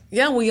saying.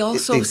 Yeah, we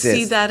also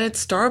see that at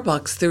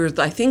Starbucks. There's,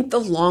 I think, the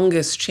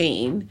longest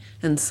chain,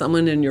 and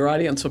someone in your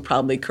audience will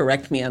probably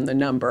correct me on the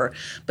number,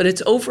 but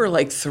it's over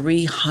like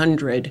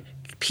 300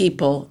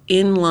 people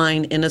in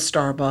line in a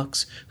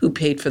Starbucks who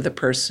paid for the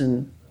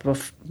person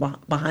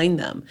behind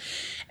them.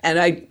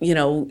 And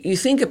you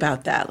think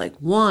about that, like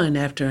one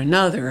after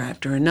another,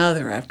 after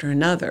another, after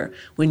another.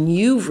 When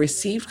you've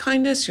received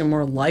kindness, you're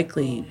more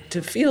likely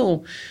to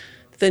feel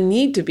the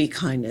need to be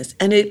kindness.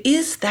 And it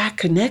is that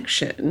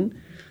connection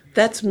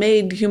that's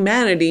made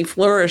humanity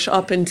flourish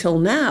up until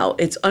now.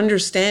 It's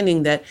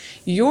understanding that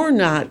you're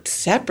not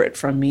separate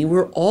from me.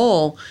 We're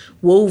all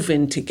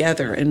woven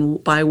together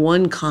and by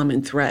one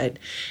common thread.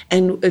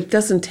 And it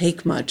doesn't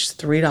take much,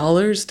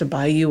 $3 to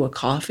buy you a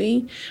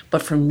coffee,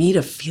 but for me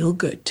to feel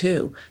good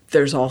too.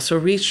 There's also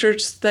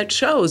research that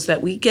shows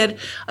that we get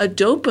a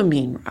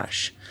dopamine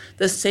rush.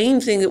 The same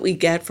thing that we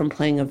get from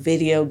playing a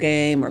video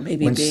game or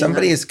maybe when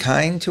somebody is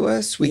kind to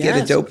us, we get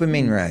a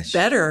dopamine rush.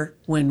 Better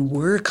when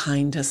we're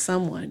kind to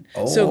someone.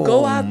 So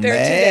go out there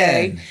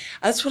today.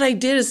 That's what I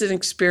did as an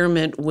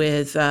experiment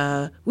with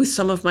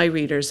some of my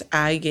readers.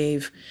 I'd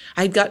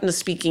gotten a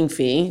speaking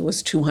fee, it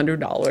was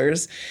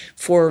 $200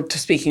 for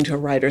speaking to a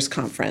writers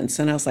conference.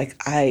 And I was like,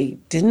 I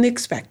didn't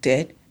expect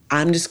it.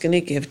 I'm just going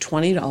to give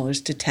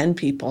 $20 to 10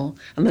 people.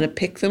 I'm going to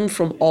pick them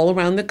from all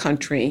around the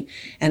country,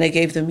 and I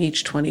gave them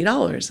each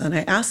 $20. And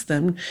I asked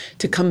them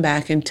to come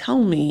back and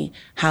tell me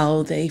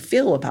how they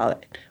feel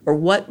about it or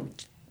what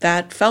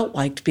that felt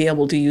like to be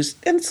able to use.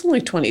 And it's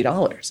only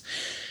 $20.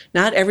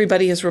 Not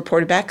everybody has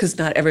reported back because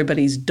not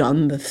everybody's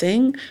done the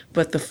thing,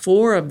 but the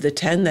 4 of the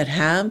 10 that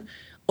have,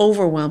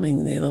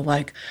 overwhelmingly, they're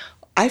like,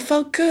 I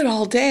felt good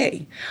all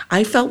day.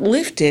 I felt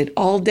lifted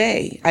all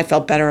day. I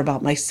felt better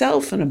about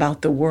myself and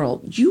about the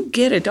world. You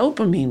get a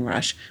dopamine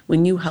rush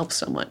when you help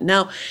someone.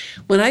 Now,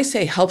 when I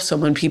say help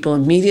someone, people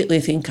immediately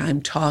think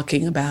I'm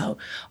talking about,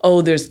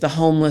 there's the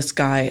homeless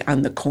guy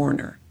on the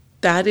corner.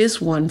 That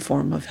is one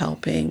form of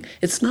helping.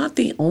 It's not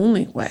the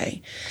only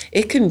way.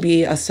 It can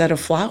be a set of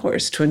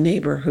flowers to a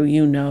neighbor who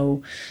you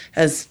know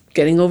is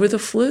getting over the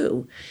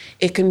flu.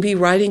 It can be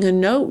writing a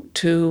note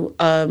to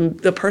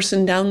the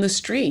person down the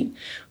street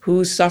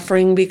who's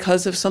suffering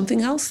because of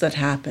something else that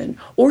happened,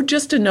 or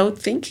just a note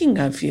thinking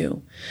of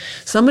you.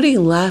 Somebody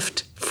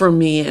left for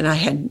me, and I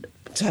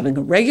was having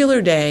a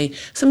regular day,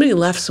 somebody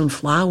left some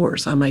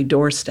flowers on my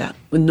doorstep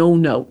with no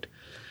note.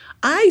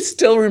 I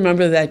still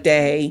remember that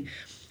day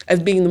as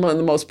being one of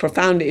the most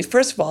profound days.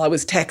 First of all, I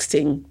was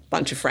texting a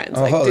bunch of friends.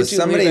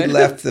 Somebody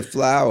left the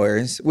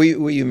flowers. Were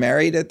you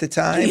married at the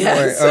time?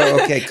 Yes.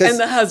 Okay. And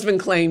the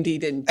husband claimed he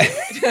didn't do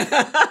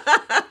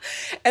it.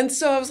 And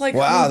so I was like,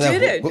 wow, who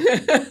did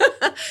it?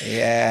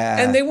 Yeah.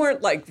 And they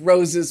weren't like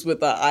roses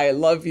with a I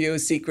love you,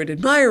 secret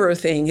admirer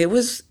thing. It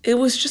was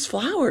just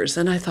flowers.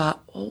 And I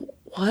thought,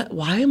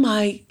 why am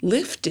I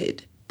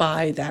lifted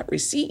by that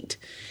receipt?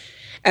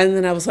 And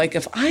then I was like,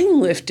 if I'm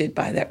lifted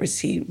by that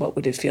receipt, what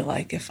would it feel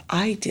like if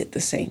I did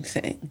the same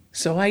thing?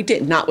 So I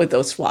did, not with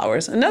those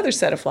flowers, another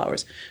set of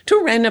flowers, to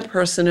a random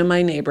person in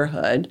my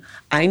neighborhood.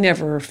 I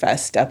never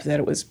fessed up that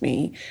it was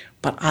me,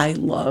 but I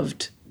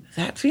loved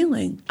that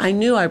feeling. I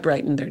knew I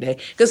brightened their day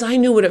because I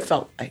knew what it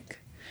felt like.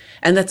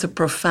 And that's a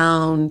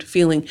profound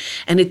feeling.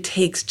 And it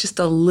takes just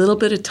a little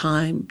bit of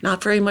time,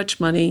 not very much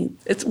money.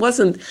 It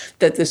wasn't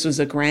that this was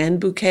a grand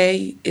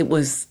bouquet. It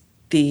was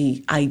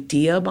the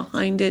idea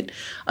behind it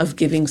of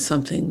giving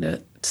something to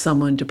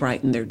someone to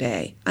brighten their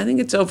day. I think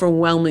it's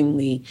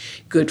overwhelmingly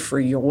good for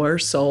your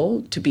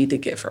soul to be the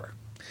giver.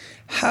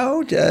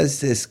 How does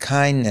this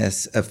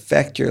kindness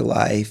affect your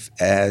life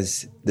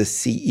as the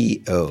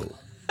CEO?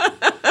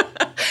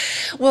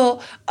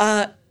 Well,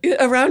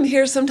 Around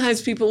here,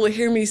 sometimes people will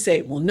hear me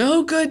say, well,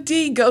 no good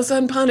deed goes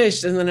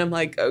unpunished. And then I'm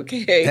like,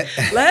 okay,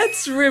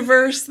 let's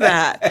reverse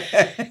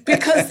that.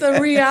 Because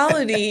the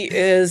reality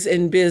is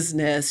in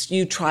business,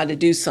 you try to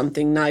do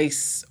something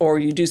nice or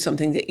you do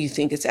something that you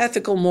think is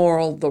ethical,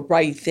 moral, the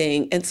right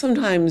thing. And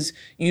sometimes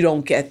you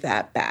don't get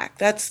that back.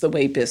 That's the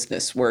way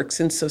business works.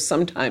 And so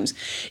sometimes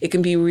it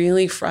can be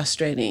really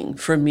frustrating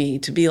for me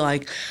to be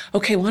like,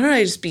 okay, why don't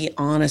I just be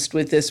honest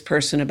with this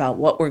person about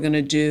what we're going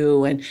to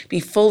do and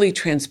be fully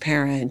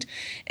transparent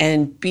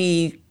and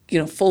be,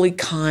 fully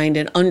kind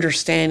and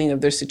understanding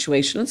of their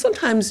situation. And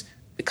sometimes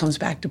it comes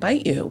back to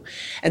bite you.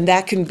 And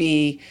that can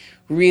be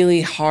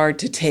really hard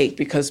to take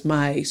because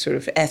my sort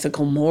of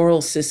ethical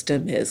moral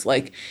system is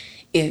like,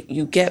 if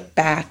you get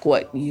back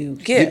what you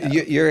give.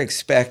 You're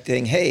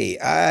expecting, hey,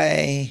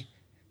 I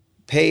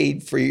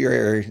paid for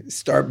your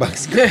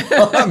Starbucks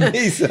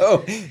coffee,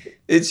 so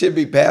it should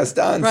be passed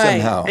on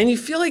somehow. And you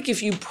feel like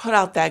if you put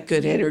out that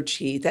good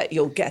energy that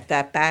you'll get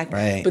that back.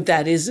 Right. But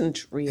that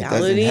isn't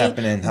reality. It doesn't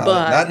happen in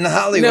Hollywood. Not in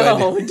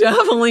Hollywood. No,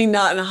 definitely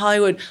not in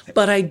Hollywood.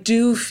 But I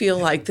do feel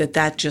like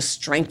that just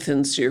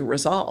strengthens your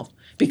resolve.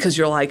 Because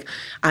you're like,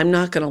 I'm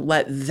not going to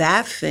let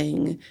that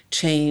thing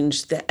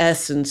change the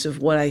essence of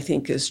what I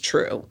think is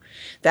true.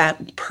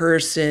 That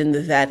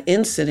person, that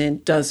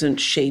incident doesn't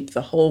shape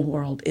the whole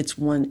world. It's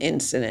one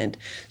incident.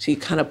 So you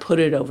kind of put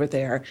it over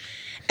there.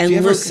 And do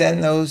you ever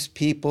send those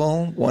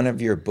people one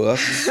of your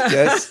books?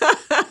 Just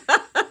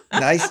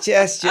nice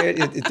gesture.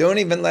 Don't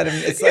even let them.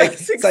 It's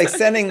like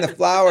sending the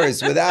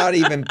flowers without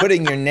even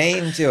putting your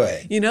name to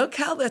it.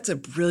 Cal, that's a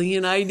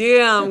brilliant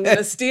idea. I'm going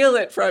to steal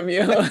it from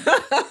you.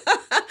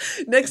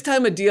 Next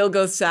time a deal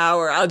goes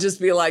sour, I'll just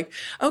be like,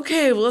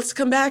 okay, well, let's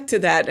come back to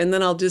that. And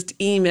then I'll just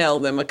email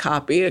them a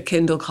copy, a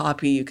Kindle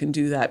copy. You can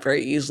do that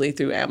very easily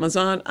through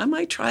Amazon. I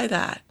might try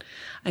that.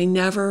 I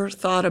never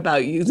thought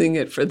about using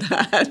it for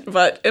that,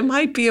 but it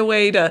might be a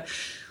way to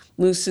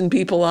loosen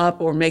people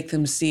up or make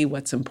them see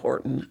what's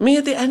important. I mean,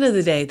 at the end of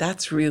the day,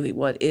 that's really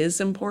what is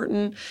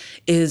important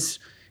is,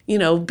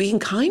 being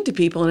kind to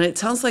people. And it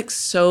sounds like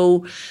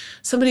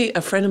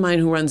a friend of mine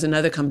who runs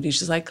another company,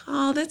 she's like,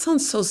 oh, that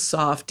sounds so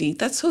soft, Dete.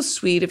 That's so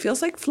sweet. It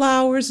feels like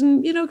flowers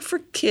and, for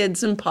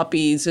kids and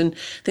puppies and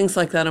things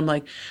like that. I'm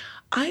like,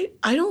 I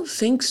don't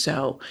think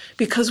so.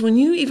 Because when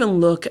you even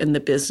look in the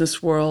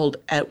business world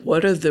at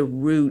what are the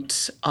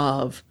roots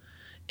of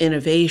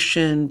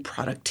innovation,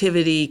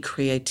 productivity,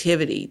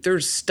 creativity,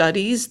 there's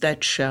studies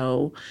that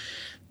show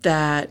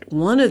that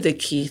one of the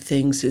key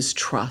things is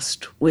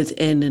trust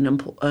within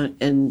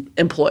an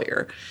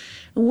employer.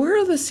 And where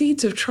are the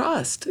seeds of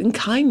trust and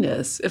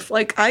kindness? If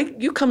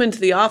you come into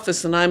the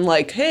office and I'm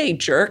like, hey,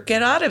 jerk,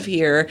 get out of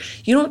here,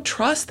 you don't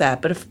trust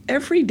that. But if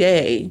every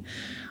day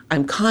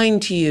I'm kind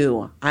to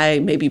you, I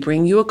maybe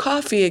bring you a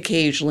coffee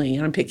occasionally,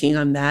 and I'm picking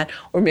on that,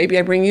 or maybe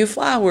I bring you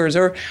flowers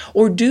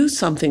or do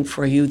something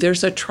for you,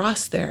 there's a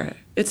trust there.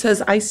 It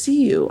says, I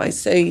see you. I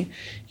say,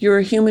 you're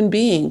a human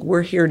being.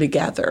 We're here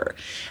together.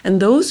 And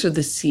those are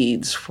the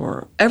seeds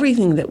for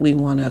everything that we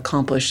want to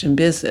accomplish in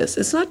business.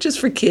 It's not just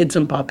for kids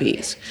and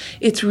puppies.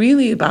 It's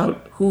really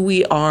about who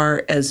we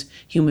are as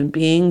human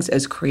beings,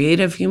 as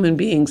creative human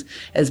beings,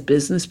 as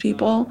business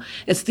people.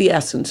 It's the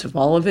essence of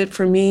all of it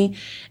for me.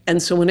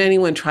 And so when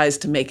anyone tries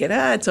to make it,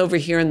 it's over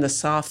here in the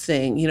soft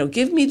thing,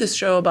 give me the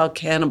show about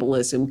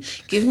cannibalism.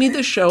 Give me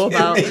the show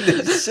about... Give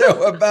me the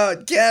show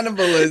about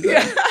cannibalism.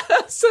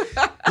 Yes.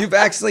 You've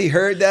actually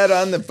heard that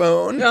on the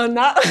phone? No,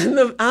 not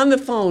on the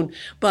phone.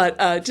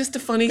 But just a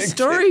funny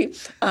story.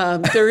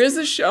 There is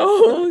a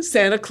show,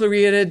 Santa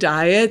Clarita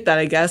Diet, that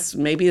I guess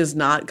maybe has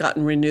not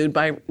gotten renewed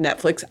by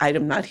Netflix.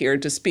 I'm not here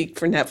to speak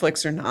for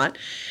Netflix or not.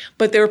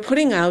 But they're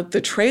putting out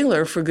the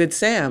trailer for Good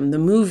Sam, the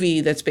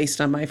movie that's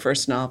based on my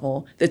first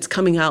novel that's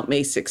coming out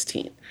May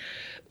 16th.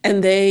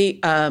 And they,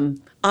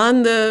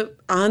 on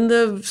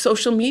the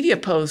social media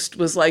post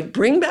was like,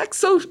 bring back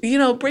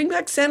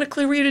Santa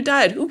Clarita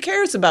Diet. Who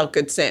cares about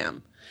Good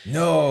Sam?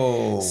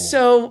 No.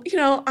 So,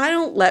 I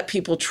don't let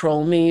people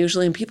troll me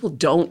usually, and people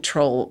don't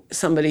troll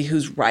somebody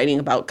who's writing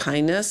about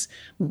kindness.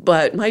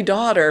 But my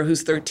daughter,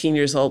 who's 13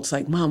 years old, is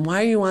like, Mom,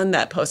 why are you on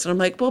that post? And I'm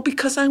like, well,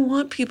 because I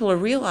want people to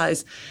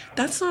realize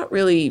that's not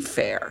really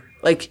fair.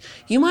 Like,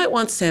 you might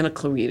want Santa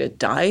Clarita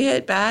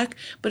Diet back,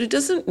 but it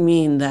doesn't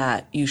mean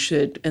that you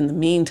should, in the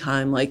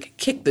meantime,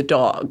 kick the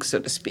dog, so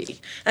to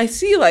speak. I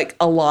see,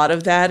 a lot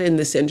of that in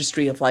this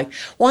industry of well,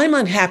 I'm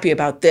unhappy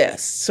about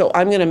this, so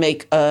I'm going to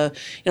I'm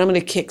going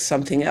to kick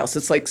something else.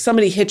 It's like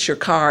somebody hits your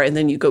car and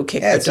then you go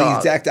kick the dog. It's the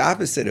exact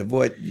opposite of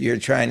what you're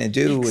trying to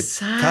do with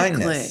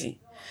kindness.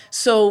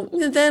 So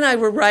then I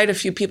would write a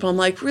few people. I'm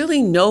like,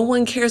 really, no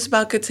one cares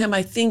about Good Sam?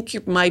 I think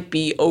you might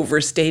be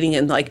overstating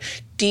it.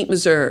 Dete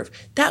Meserve,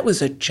 that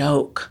was a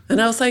joke.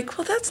 And I was like,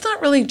 well, that's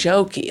not really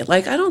jokey.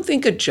 I don't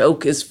think a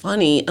joke is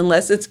funny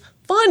unless it's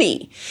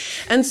funny.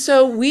 And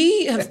so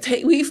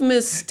we've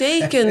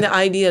mistaken the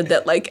idea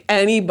that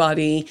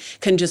anybody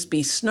can just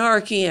be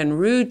snarky and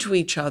rude to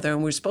each other,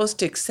 and we're supposed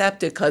to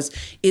accept it because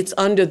it's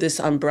under this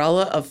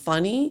umbrella of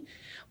funny.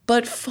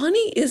 But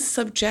funny is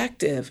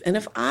subjective. And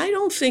if I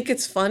don't think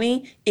it's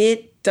funny,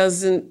 it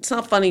it's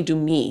not funny to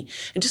me.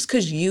 And just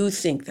because you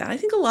think that, I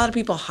think a lot of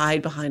people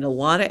hide behind a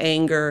lot of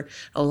anger,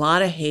 a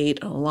lot of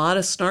hate, a lot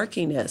of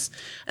snarkiness,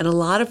 and a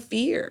lot of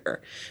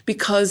fear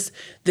because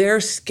they're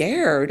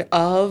scared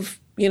of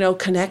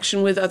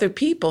connection with other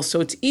people. So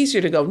it's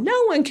easier to go,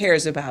 no one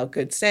cares about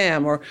Good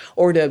Sam,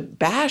 or to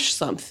bash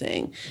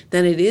something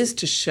than it is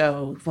to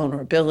show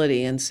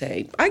vulnerability and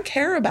say, I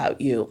care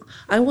about you.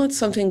 I want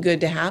something good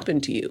to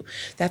happen to you.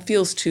 That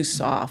feels too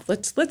soft.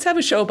 Let's have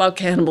a show about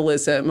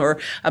cannibalism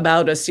or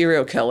about a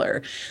serial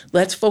killer.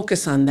 Let's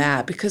focus on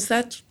that because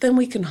then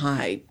we can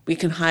hide. We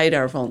can hide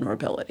our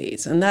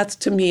vulnerabilities. And that's,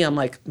 to me, I'm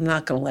like, I'm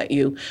not going to let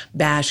you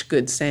bash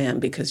Good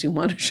Sam because you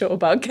want a show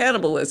about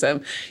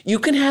cannibalism. You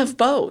can have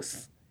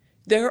both.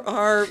 There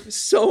are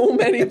so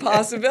many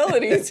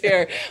possibilities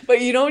here,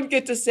 but you don't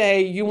get to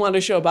say you want a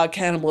show about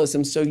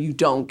cannibalism, so you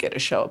don't get a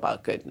show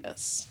about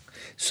goodness.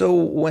 So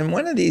when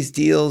one of these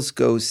deals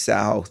goes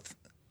south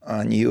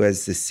on you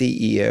as the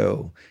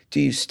CEO,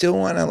 do you still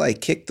want to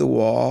kick the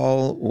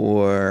wall,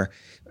 or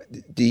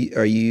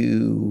are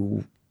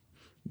you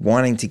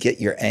wanting to get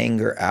your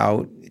anger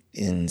out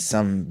in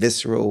some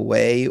visceral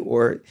way,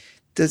 or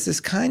does this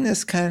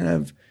kindness kind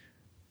of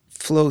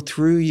flow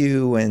through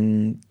you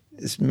and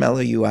just mellow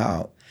you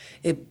out?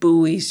 It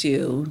buoys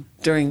you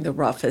during the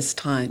roughest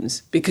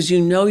times because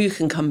you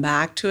can come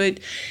back to it.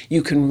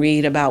 You can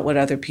read about what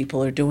other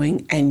people are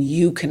doing and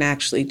you can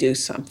actually do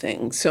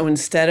something. So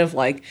instead of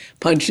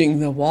punching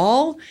the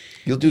wall,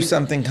 you'll do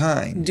something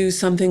kind. Do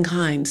something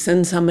kind.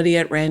 Send somebody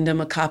at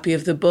random a copy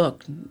of the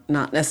book,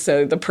 not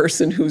necessarily the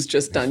person who's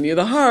just done you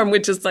the harm,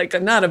 which is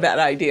not a bad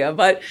idea,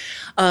 but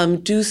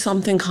do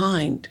something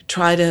kind.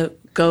 Try to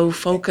go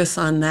focus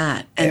on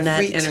that and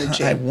that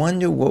energy. I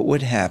wonder what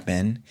would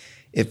happen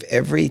if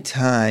every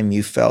time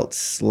you felt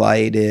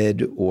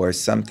slighted or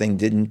something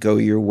didn't go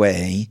your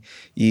way,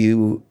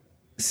 you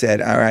said,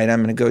 all right,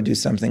 I'm going to go do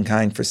something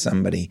kind for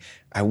somebody.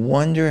 I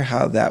wonder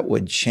how that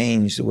would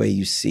change the way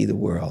you see the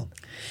world.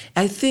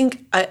 I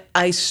think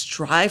I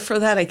strive for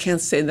that. I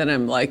can't say that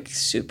I'm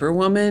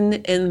Superwoman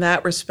in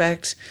that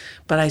respect,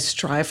 but I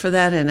strive for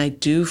that. And I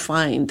do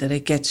find that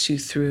it gets you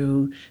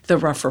through the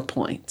rougher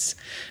points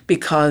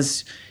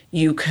because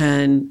you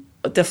can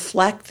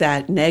deflect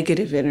that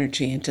negative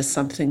energy into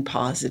something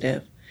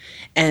positive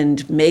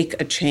and make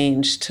a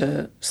change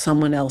to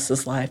someone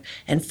else's life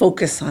and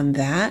focus on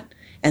that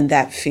and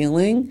that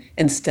feeling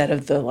instead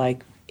of the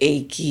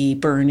achy,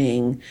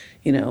 burning,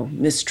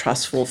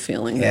 mistrustful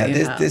feeling. Yeah,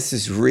 this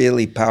is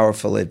really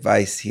powerful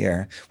advice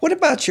here. What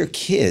about your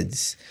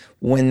kids?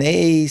 When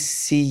they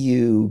see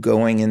you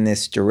going in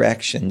this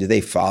direction, do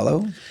they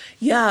follow?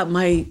 Yeah,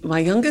 my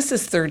youngest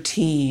is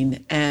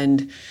 13,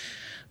 and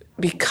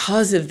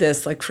because of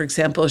this, for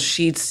example,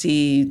 she'd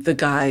see the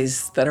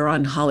guys that are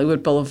on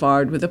Hollywood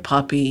Boulevard with a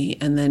puppy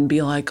and then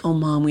be like, oh,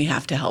 Mom, we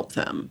have to help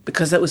them,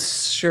 because that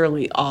was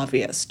surely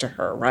obvious to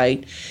her,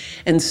 right?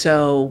 And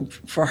so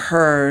for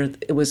her,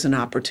 it was an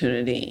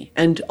opportunity.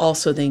 And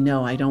also they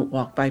know I don't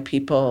walk by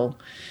people.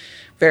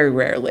 Very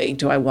rarely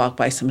do I walk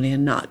by somebody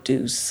and not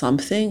do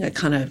something. I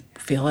kind of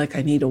feel like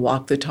I need to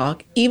walk the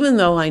talk. Even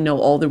though I know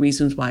all the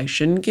reasons why I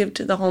shouldn't give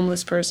to the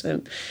homeless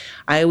person,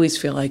 I always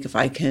feel like if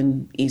I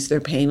can ease their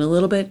pain a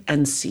little bit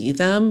and see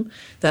them,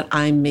 that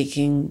I'm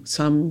making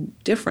some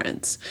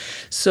difference.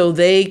 So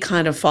they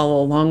kind of follow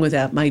along with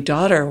that. My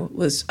daughter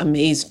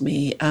amazed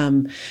me.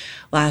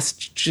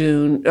 Last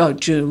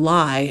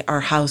July,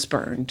 our house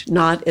burned,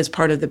 not as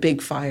part of the big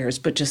fires,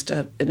 but just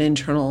an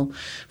internal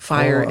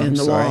fire in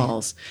the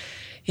walls.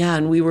 Yeah,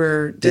 and we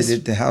were...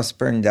 Did the house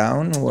burn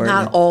down? Or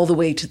not all the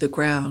way to the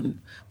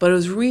ground, but it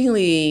was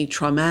really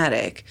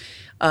traumatic.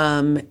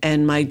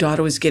 And my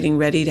daughter was getting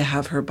ready to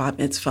have her bat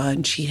mitzvah,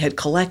 and she had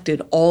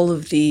collected all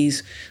of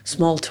these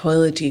small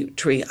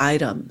toiletry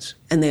items,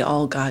 and they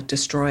all got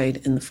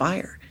destroyed in the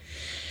fire.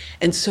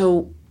 And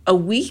so a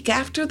week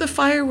after the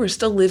fire, we're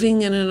still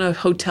living in a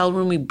hotel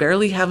room. We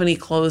barely have any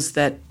clothes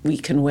that we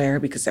can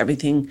wear because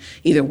everything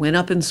either went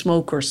up in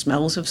smoke or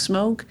smells of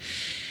smoke.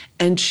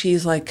 And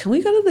she's like, can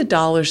we go to the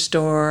dollar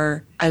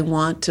store? I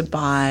want to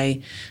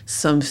buy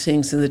some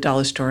things in the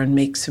dollar store and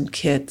make some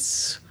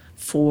kits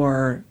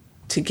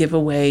to give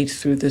away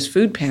through this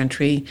food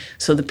pantry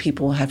so the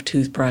people will have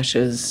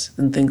toothbrushes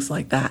and things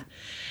like that.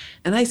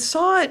 And I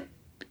saw it,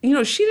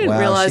 she didn't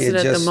realize it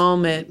at the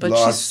moment. But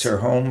lost her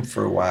home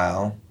for a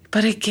while.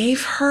 But it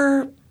gave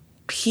her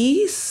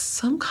peace,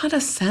 some kind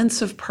of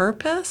sense of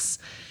purpose.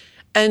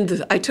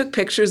 And I took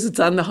pictures. It's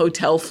on the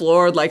hotel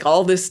floor.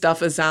 All this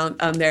stuff is on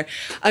there.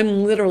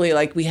 I'm literally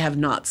we have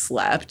not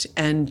slept.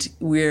 And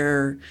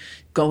we're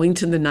going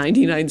to the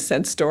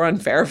 99-cent store on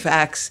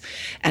Fairfax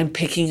and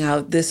picking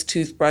out this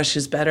toothbrush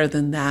is better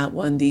than that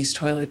one. These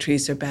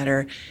toiletries are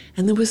better.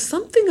 And there was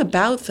something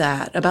about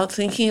that, about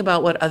thinking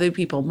about what other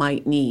people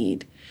might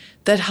need,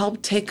 that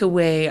helped take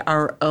away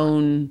our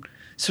own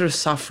sort of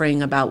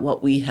suffering about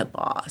what we had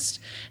lost.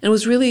 And it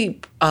was really,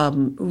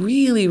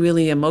 really,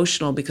 really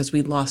emotional because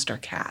we lost our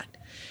cat.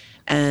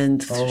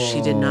 And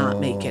she did not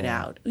make it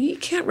out. You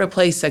can't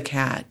replace a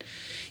cat.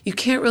 You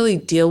can't really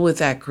deal with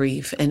that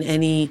grief in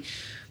any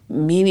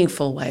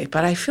meaningful way,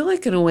 but I feel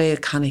like in a way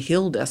it kind of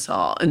healed us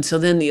all. And so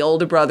then the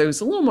older brother,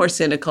 who's a little more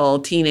cynical,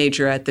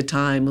 teenager at the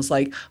time, was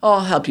like, oh, I'll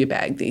help you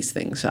bag these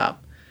things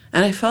up.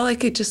 And I felt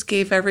like it just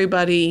gave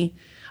everybody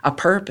a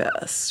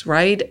purpose,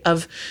 right?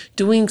 Of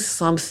doing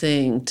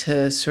something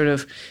to sort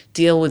of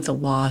deal with the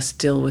loss,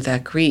 deal with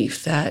that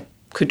grief that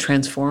could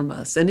transform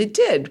us. And it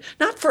did,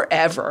 not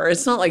forever.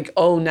 It's not like,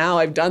 oh, now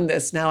I've done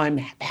this, now I'm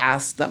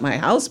past that my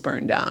house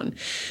burned down.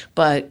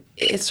 But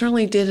it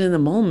certainly did in the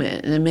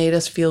moment, and it made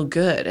us feel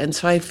good. And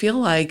so I feel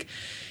like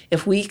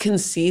if we can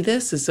see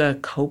this as a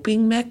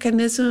coping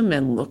mechanism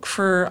and look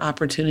for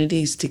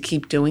opportunities to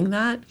keep doing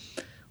that,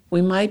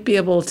 we might be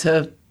able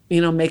to,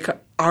 make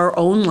our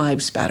own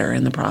lives better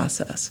in the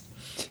process.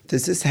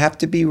 Does this have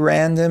to be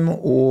random,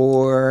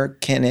 or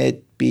can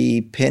it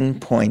be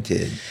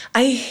pinpointed?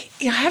 I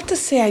have to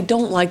say I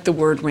don't like the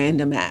word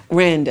random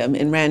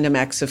in random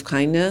acts of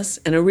kindness.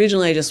 And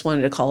originally I just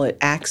wanted to call it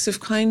acts of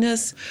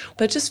kindness,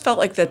 but just felt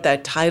like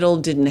that title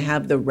didn't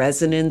have the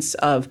resonance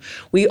of,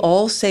 we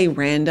all say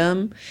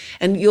random.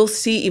 And you'll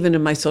see even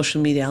in my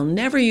social media, I'll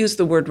never use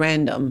the word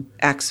random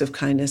acts of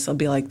kindness. I'll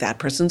be like, that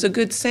person's a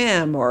good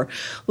Sam, or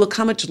look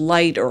how much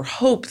light or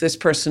hope this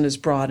person has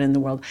brought in the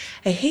world.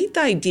 I hate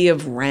the idea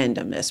of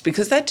randomness,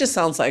 because that just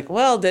sounds like,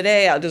 well,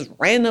 today I'll just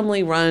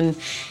randomly run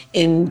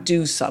and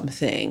do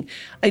something.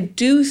 I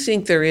do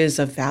think there is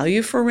a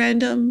value for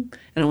random,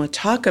 and I want to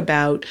talk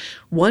about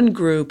one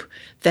group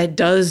that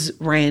does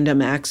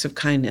random acts of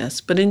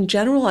kindness. But in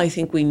general, I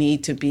think we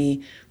need to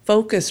be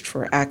focused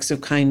for acts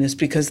of kindness,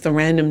 because the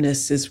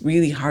randomness is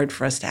really hard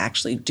for us to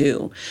actually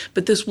do.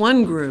 But this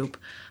one group,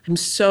 I'm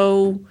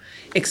so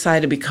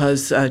excited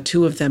because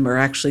two of them are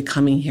actually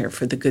coming here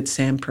for the Good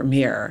Sam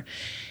premiere,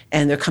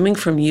 and they're coming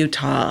from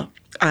Utah.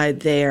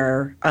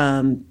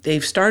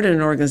 They've started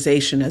an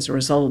organization as a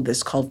result of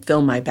this called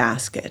Fill My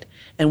Basket.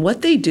 And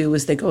what they do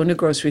is they go into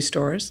grocery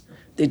stores.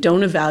 They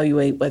don't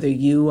evaluate whether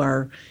you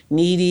are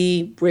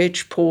needy,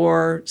 rich,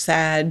 poor,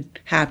 sad,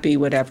 happy,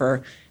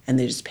 whatever, and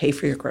they just pay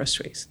for your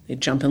groceries. They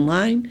jump in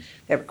line,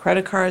 they have a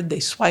credit card, they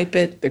swipe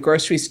it, the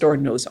grocery store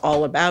knows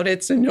all about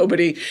it, so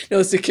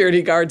no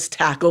security guards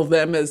tackle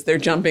them as they're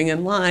jumping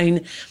in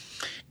line.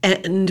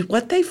 And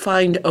what they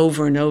find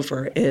over and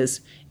over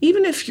is,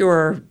 even if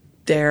you're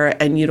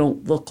there and you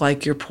don't look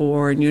like you're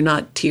poor and you're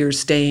not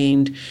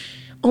tear-stained,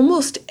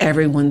 almost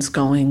everyone's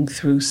going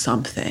through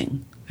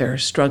something. They're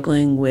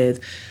struggling with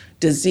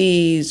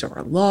disease or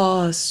a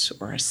loss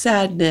or a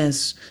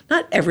sadness.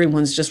 Not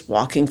everyone's just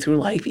walking through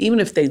life, even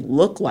if they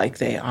look like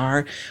they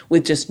are,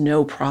 with just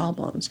no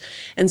problems.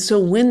 And so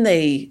when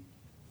they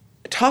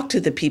talk to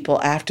the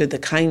people after the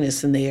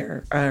kindness and they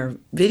are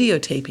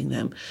videotaping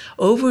them,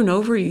 over and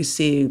over you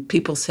see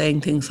people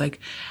saying things like,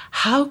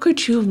 how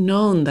could you have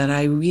known that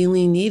I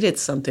really needed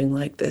something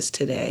like this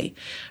today?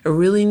 I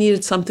really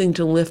needed something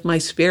to lift my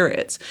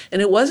spirits.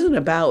 And it wasn't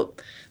about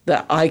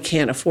that I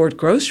can't afford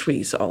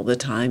groceries all the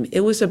time.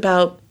 It was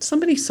about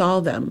somebody saw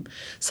them.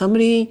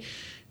 Somebody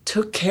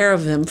took care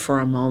of them for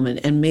a moment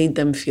and made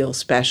them feel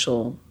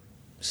special,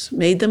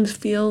 made them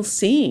feel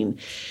seen.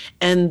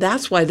 And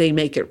that's why they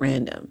make it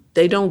random.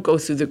 They don't go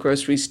through the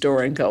grocery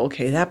store and go,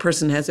 okay, that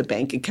person has a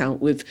bank account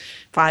with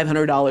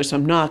 $500, so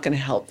I'm not going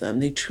to help them.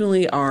 They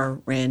truly are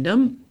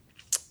random.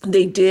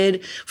 They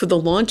did, for the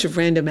launch of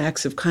Random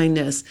Acts of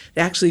Kindness,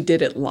 they actually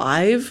did it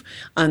live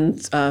on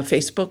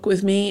Facebook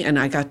with me, and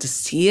I got to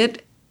see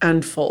it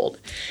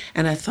unfold.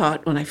 And I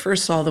thought, when I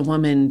first saw the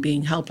woman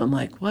being helped, I'm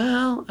like,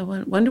 well, I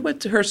wonder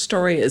what her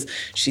story is.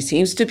 She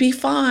seems to be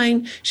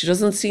fine. She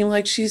doesn't seem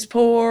like she's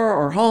poor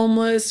or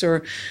homeless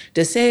or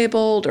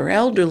disabled or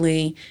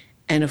elderly.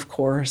 And of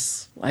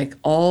course, like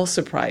all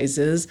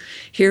surprises,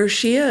 here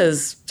she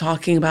is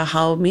talking about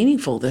how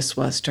meaningful this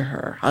was to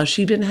her, how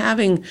she'd been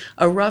having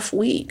a rough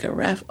week, a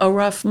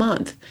rough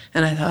month.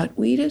 And I thought,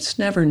 we just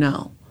never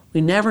know.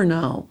 We never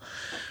know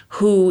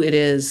who it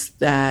is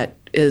that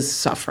is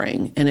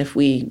suffering. And if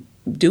we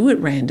do it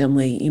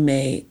randomly, you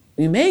may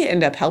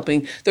end up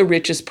helping the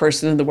richest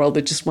person in the world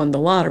that just won the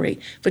lottery.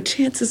 But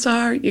chances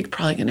are you're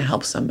probably going to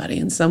help somebody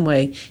in some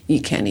way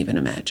you can't even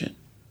imagine.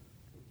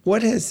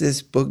 What has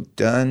this book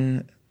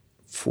done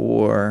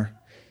for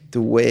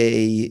the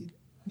way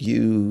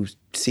you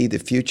see the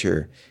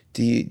future?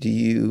 Do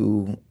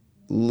you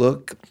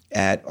look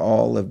at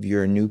all of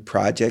your new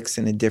projects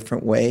in a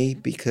different way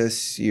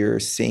because you're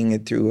seeing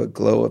it through a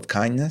glow of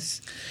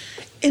kindness?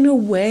 In a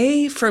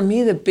way, for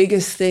me, the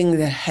biggest thing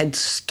that had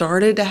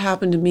started to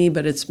happen to me,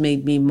 but it's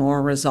made me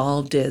more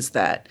resolved, is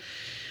that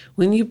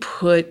when you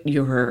put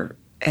your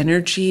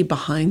energy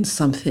behind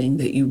something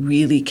that you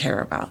really care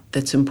about,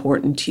 that's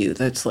important to you,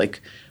 that's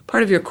like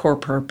part of your core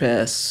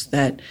purpose,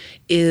 that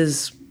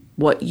is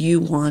what you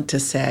want to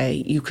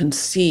say, you can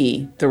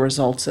see the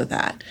results of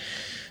that.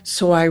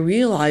 So I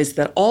realized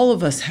that all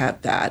of us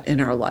have that in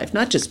our life,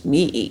 not just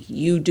me,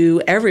 you do,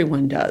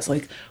 everyone does.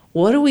 Like,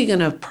 what are we going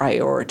to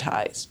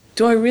prioritize?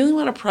 Do I really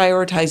want to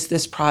prioritize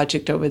this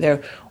project over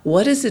there?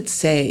 What does it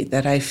say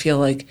that I feel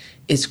like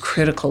is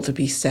critical to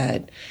be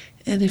said?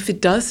 And if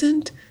it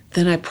doesn't,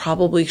 then I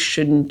probably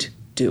shouldn't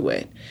do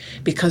it,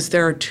 because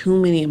there are too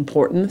many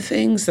important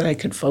things that I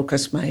could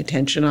focus my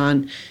attention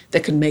on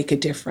that could make a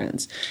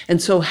difference.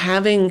 And so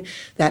having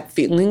that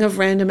feeling of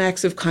random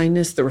acts of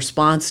kindness, the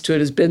response to it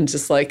has been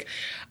just like,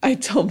 I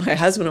told my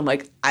husband, I'm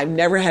like, I've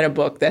never had a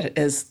book that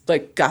has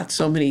like got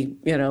so many,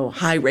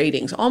 high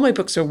ratings. All my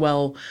books are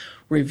well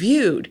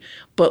reviewed,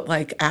 but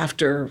like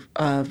after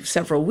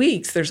several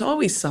weeks, there's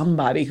always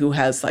somebody who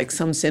has like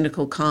some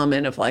cynical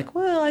comment of like,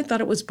 well, I thought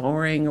it was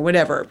boring or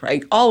whatever,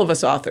 right? All of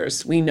us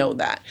authors, we know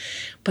that.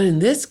 But in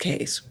this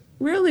case,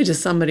 rarely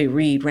does somebody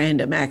read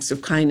Random Acts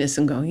of Kindness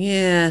and go,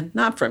 yeah,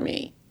 not for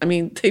me. I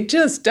mean, they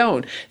just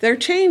don't. They're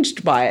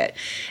changed by it.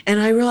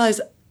 And I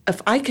realize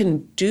if I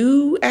can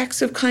do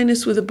acts of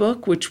kindness with a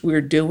book, which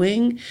we're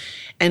doing,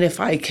 and if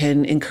I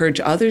can encourage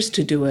others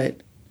to do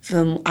it,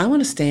 then I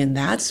want to stay in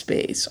that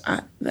space.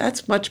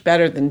 That's much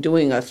better than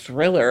doing a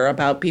thriller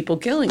about people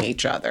killing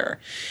each other.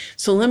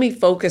 So let me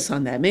focus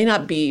on that. It may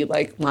not be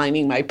like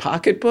lining my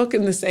pocketbook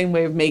in the same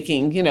way of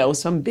making,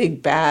 some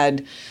big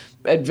bad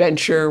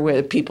adventure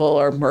where people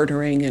are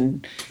murdering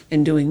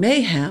and doing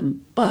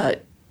mayhem,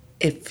 but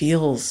it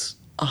feels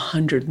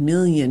 100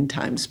 million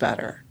times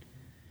better.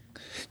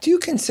 Do you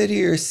consider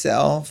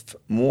yourself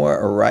more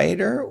a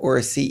writer or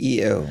a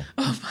CEO?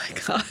 Oh my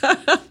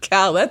God,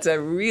 Cal, that's a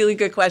really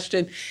good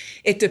question.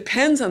 It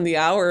depends on the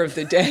hour of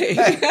the day.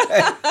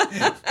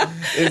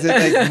 Is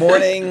it like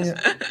morning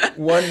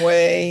one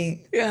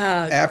way,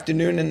 yeah,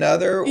 afternoon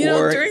another,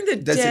 or during the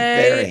does day,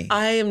 it vary?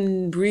 I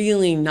am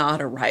really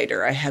not a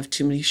writer. I have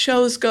too many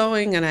shows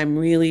going, and I'm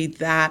really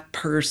that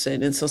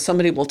person. And so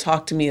somebody will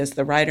talk to me as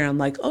the writer. I'm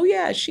like, oh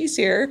yeah, she's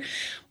here.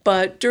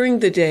 But during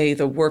the day,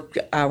 the work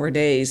hour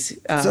days.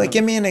 So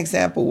give me an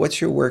example. What's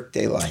your work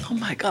day like? Oh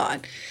my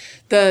God.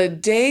 The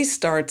day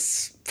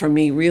starts for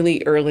me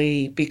really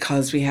early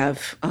because we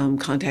have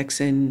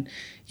contacts in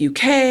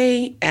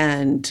UK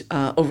and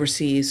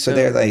overseas. So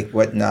they're like,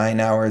 9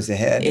 hours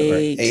ahead or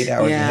 8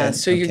 hours ahead? Yeah,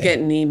 so you're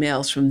getting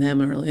emails from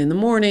them early in the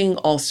morning.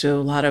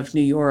 Also, a lot of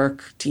New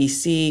York,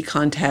 DC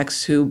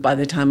contacts who, by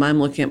the time I'm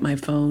looking at my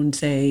phone,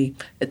 say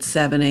at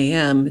 7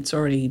 a.m.,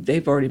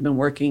 they've already been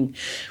working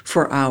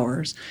for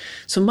hours.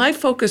 So my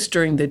focus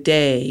during the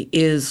day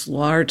is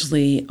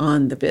largely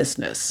on the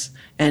business.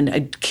 And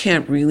I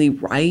can't really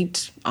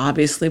write,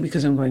 obviously,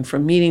 because I'm going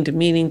from meeting to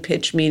meeting,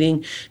 pitch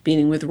meeting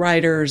with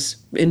writers,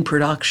 in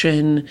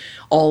production,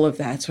 all of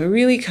that. So I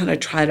really kind of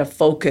try to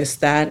focus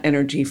that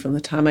energy from the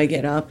time I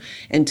get up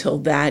until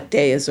that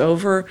day is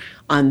over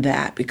on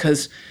that.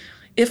 Because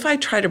if I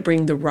try to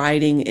bring the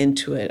writing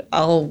into it,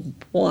 I'll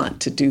want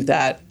to do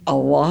that a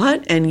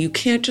lot. And you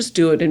can't just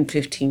do it in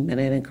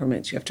 15-minute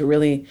increments. You have to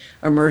really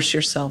immerse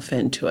yourself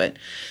into it.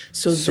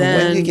 So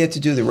then, when do you get to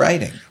do the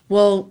writing?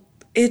 Well,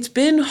 it's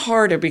been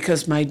harder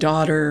because my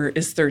daughter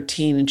is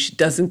 13 and she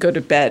doesn't go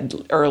to bed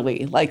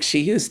early like she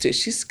used to.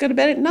 She's go to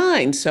bed at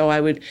 9. So I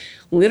would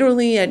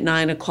literally at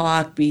 9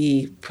 o'clock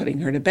be putting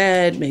her to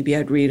bed. Maybe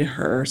I'd read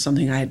her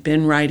something I had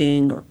been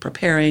writing or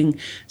preparing,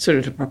 sort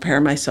of to prepare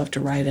myself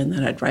to write. And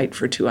then I'd write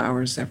for 2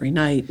 hours every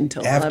night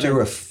until After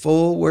 11. a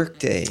full work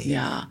day.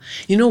 Yeah.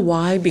 You know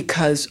why?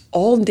 Because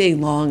all day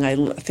long, I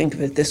think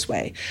of it this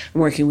way. I'm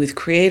working with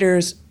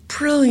creators,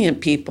 brilliant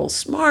people,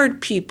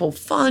 smart people,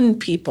 fun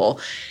people.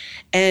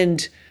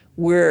 And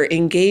we're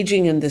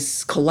engaging in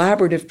this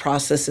collaborative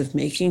process of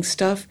making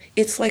stuff.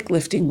 It's like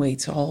lifting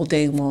weights all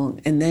day long.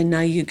 And then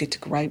now you get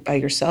to write by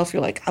yourself.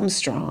 You're like, I'm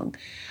strong.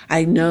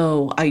 I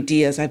know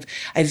ideas. I've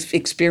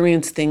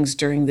experienced things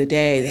during the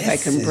day that I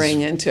can bring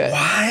into it.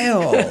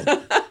 Wild.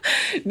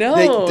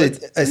 No.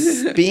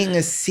 Being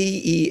a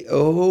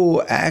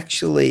CEO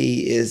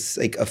actually is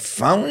like a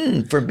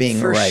fountain for being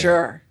a writer. For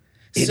sure.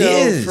 It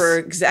is.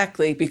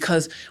 Exactly.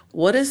 Because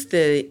what is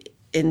the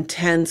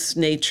intense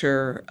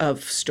nature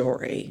of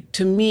story?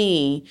 To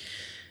me,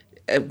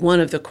 one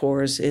of the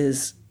cores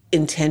is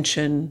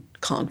intention,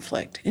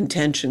 conflict.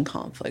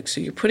 So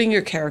you're putting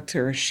your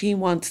character, she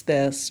wants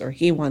this or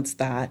he wants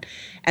that,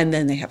 and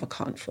then they have a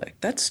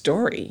conflict. That's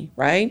story,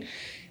 right?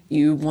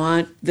 You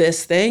want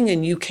this thing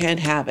and you can't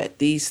have it.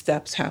 These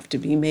steps have to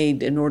be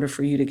made in order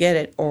for you to get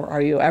it, or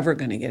are you ever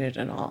going to get it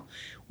at all?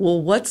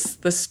 Well, what's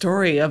the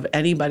story of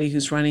anybody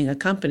who's running a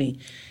company?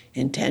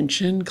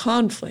 Intention,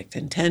 conflict.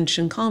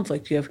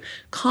 You have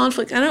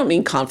conflict. I don't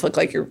mean conflict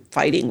like you're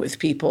fighting with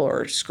people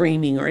or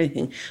screaming or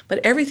anything,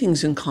 but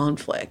everything's in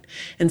conflict.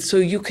 And so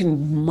you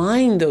can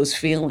mine those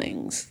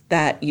feelings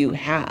that you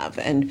have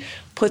and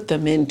put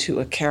them into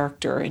a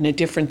character in a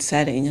different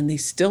setting, and they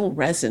still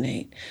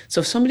resonate. So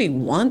if somebody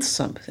wants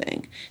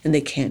something and they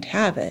can't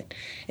have it,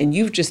 and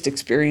you've just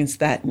experienced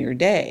that in your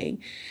day,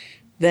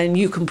 then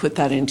you can put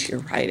that into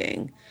your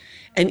writing.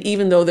 And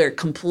even though they're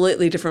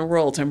completely different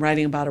worlds, I'm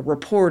writing about a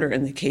reporter.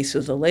 In the case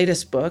of the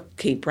latest book,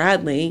 Kate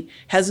Bradley,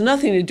 has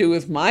nothing to do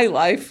with my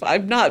life.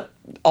 I'm not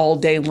all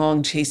day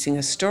long chasing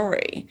a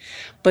story.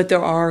 But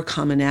there are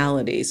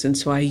commonalities. And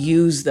so I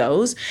use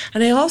those.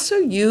 And I also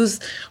use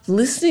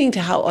listening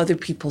to how other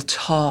people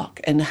talk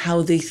and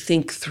how they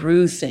think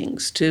through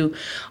things to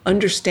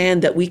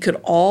understand that we could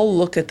all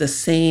look at the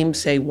same,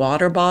 say,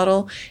 water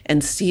bottle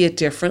and see it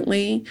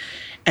differently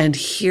and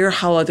hear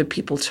how other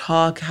people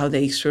talk, how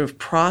they sort of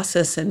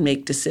process and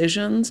make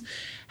decisions.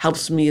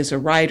 Helps me as a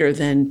writer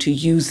then to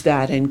use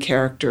that in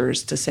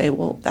characters to say,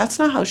 well, that's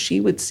not how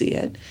she would see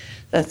it.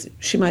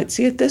 She might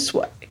see it this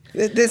way.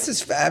 This is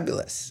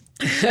fabulous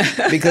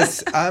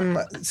because I'm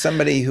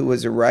somebody who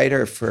was a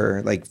writer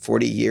for like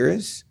 40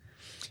 years,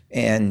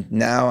 and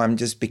now I'm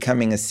just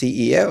becoming a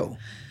CEO.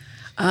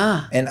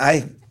 And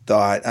I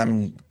thought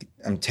I'm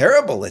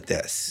terrible at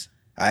this.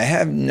 I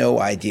have no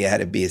idea how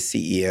to be a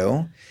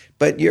CEO,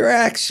 but you're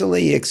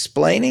actually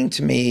explaining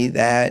to me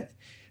that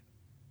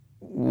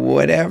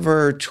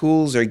whatever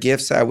tools or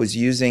gifts I was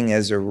using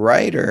as a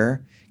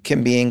writer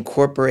can be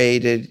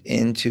incorporated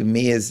into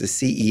me as the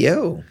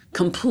CEO.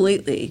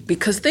 Completely.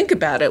 Because think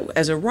about it,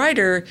 as a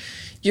writer,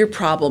 you're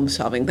problem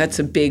solving. That's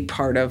a big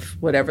part of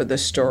whatever the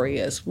story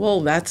is. Well,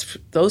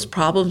 those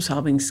problem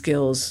solving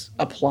skills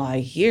apply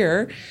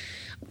here.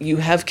 You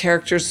have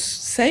characters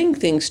saying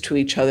things to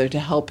each other to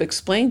help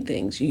explain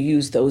things. You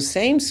use those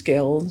same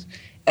skills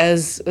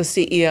as a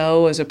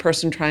CEO, as a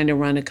person trying to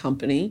run a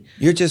company.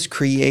 You're just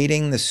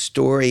creating the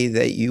story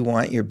that you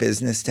want your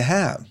business to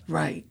have.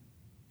 Right.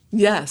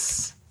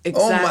 Yes,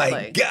 exactly. Oh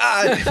my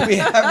God, we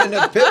have an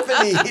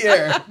epiphany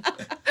here.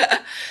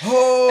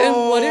 And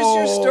what is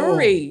your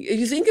story? If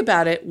you think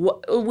about it,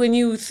 when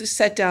you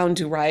set down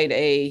to write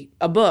a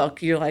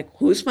book, you're like,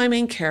 who's my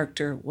main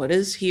character? What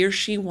does he or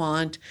she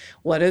want?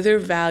 What are their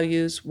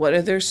values? What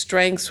are their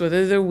strengths? What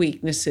are their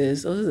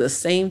weaknesses? Those are the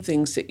same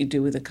things that you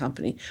do with a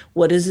company.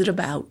 What is it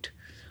about?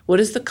 What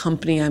is the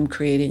company I'm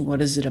creating?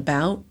 What is it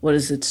about? What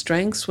is its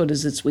strengths? What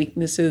is its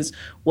weaknesses?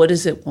 What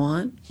does it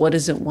want? What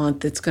does it want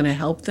that's going to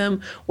help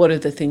them? What are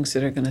the things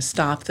that are going to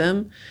stop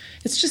them?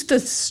 It's just a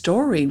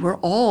story. We're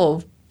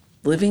all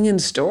living in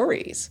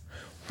stories.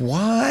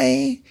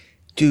 Why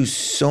do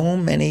so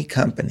many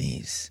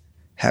companies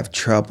have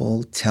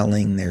trouble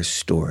telling their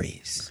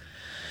stories?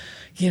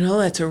 You know,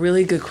 that's a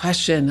really good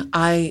question.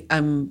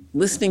 I'm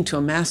listening to a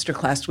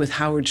masterclass with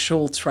Howard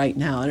Schultz right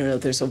now. I don't know,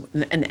 there's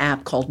an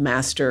app called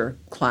Master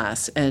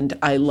Class, and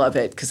I love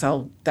it because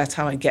that's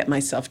how I get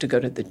myself to go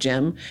to the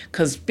gym,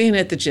 because being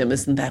at the gym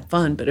isn't that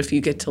fun. But if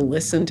you get to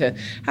listen to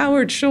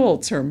Howard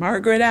Schultz or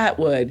Margaret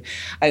Atwood,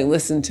 I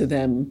listen to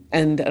them,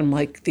 and I'm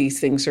like,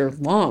 these things are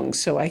long,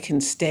 so I can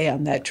stay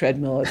on that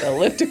treadmill or the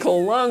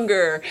elliptical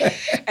longer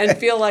and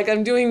feel like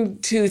I'm doing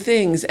two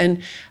things.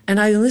 And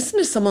I listen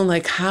to someone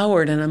like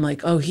Howard, and I'm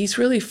like, oh, he's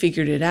really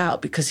figured it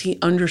out because he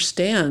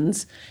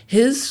understands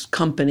his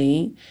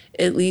company,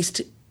 at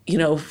least, you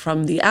know,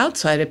 from the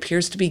outside,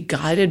 appears to be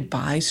guided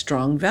by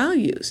strong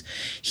values.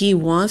 He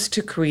wants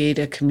to create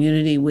a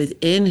community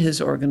within his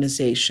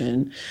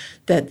organization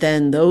that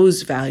then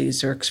those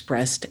values are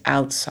expressed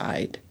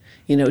outside,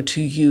 you know,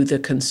 to you, the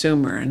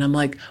consumer. And I'm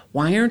like,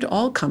 why aren't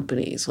all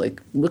companies?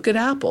 Like, look at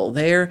Apple.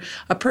 They're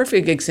a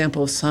perfect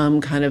example of some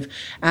kind of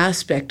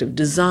aspect of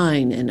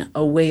design and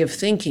a way of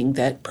thinking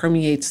that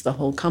permeates the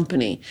whole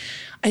company.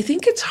 I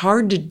think it's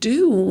hard to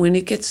do when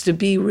it gets to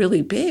be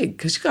really big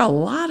because you've got a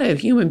lot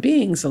of human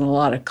beings and a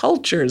lot of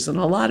cultures and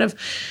a lot of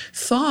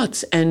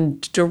thoughts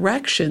and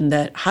direction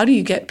that how do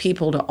you get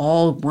people to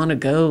all want to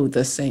go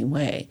the same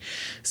way?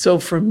 So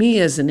for me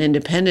as an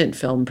independent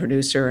film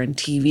producer and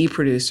TV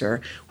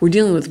producer, we're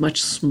dealing with much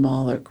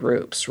smaller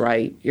groups,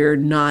 right? You're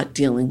not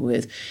dealing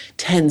with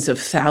tens of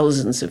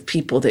thousands of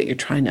people that you're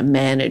trying to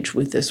manage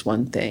with this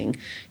one thing.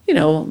 You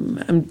know,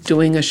 I'm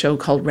doing a show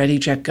called Ready,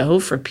 Jet,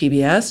 Go for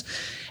PBS.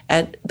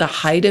 At the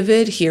height of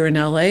it here in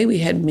LA, we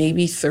had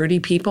maybe 30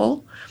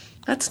 people.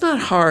 That's not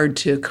hard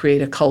to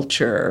create a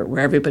culture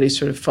where everybody's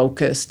sort of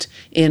focused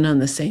in on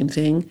the same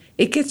thing.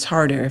 It gets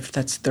harder if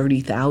that's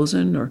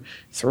 30,000 or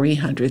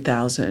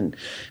 300,000,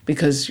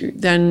 because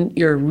then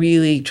you're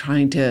really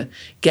trying to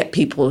get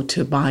people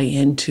to buy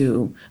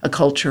into a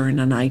culture and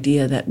an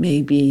idea that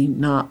may be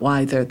not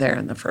why they're there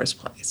in the first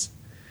place.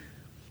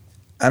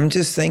 I'm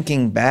just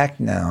thinking back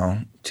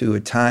now to a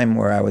time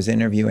where I was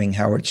interviewing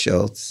Howard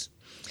Schultz,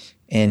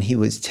 and he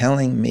was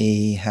telling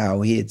me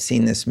how he had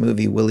seen this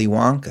movie, Willy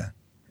Wonka,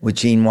 with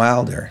Gene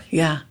Wilder.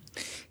 Yeah.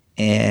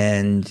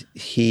 And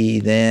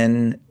he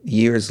then,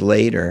 years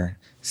later,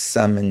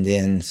 summoned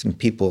in some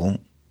people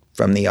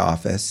from the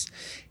office,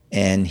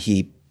 and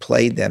he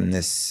played them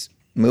this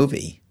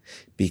movie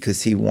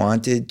because he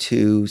wanted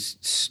to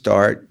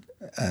start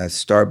a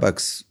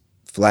Starbucks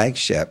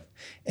flagship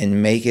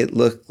and make it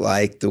look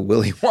like the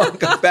Willy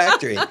Wonka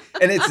factory.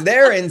 And it's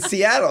there in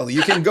Seattle.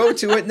 You can go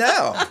to it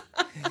now.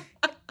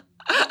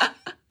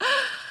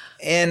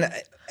 And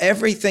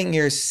everything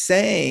you're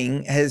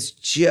saying has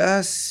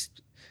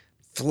just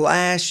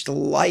flashed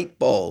light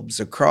bulbs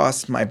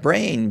across my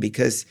brain,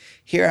 because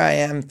here I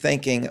am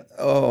thinking,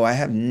 oh, I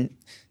have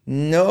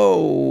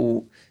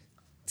no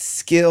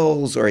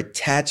skills or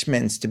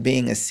attachments to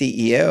being a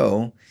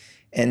CEO.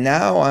 And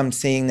now I'm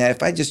seeing that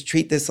if I just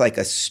treat this like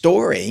a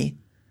story,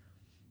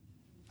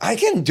 I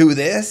can do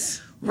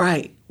this.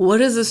 Right.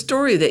 What is a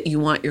story that you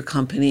want your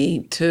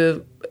company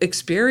to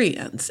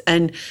experience?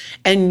 And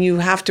you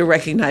have to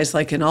recognize,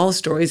 like in all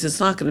stories, it's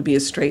not going to be a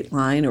straight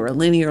line or a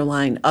linear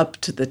line up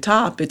to the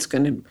top. It's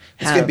going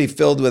to be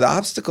filled with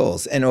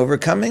obstacles and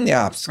overcoming the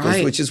obstacles,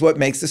 right. which is what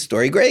makes the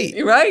story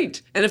great.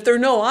 Right. And if there are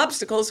no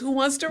obstacles, who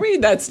wants to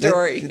read that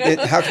story?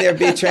 How can there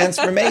be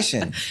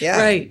transformation?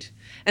 Yeah. Right.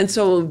 And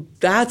so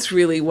that's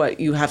really what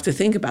you have to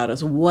think about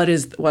is what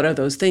are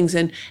those things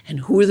and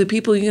who are the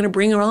people you're going to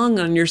bring along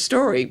on your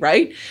story,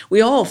 right?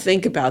 We all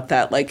think about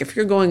that. Like if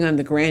you're going on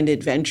the grand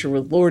adventure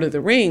with Lord of the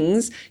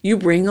Rings, you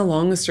bring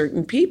along a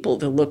certain people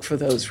to look for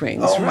those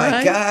rings, Oh right?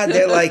 my God,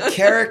 they're like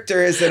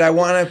characters that I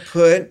want to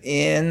put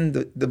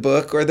in the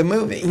book or the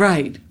movie.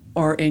 Right,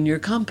 or in your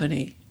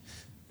company.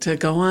 To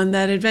go on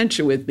that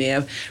adventure with me.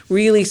 A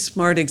really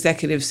smart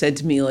executive said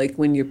to me, like,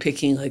 when you're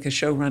picking like a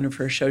showrunner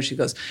for a show, she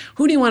goes,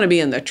 who do you want to be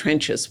in the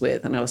trenches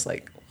with? And I was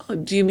like, oh,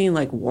 do you mean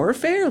like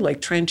warfare,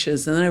 like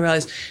trenches? And then I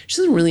realized she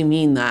doesn't really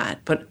mean that,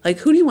 but like,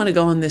 who do you want to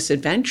go on this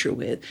adventure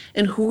with?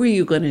 And who are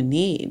you going to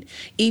need?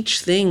 Each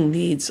thing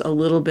needs a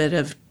little bit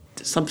of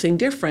something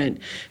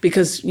different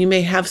because you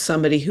may have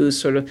somebody who's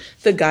sort of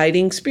the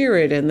guiding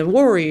spirit and the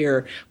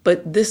warrior,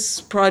 but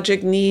this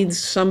project needs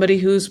somebody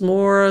who's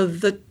more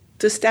the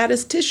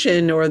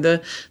statistician or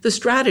the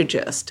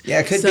strategist.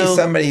 Yeah, it could be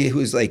somebody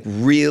who's like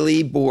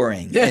really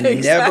boring and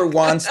exactly. never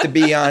wants to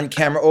be on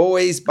camera,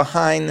 always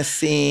behind the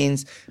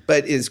scenes,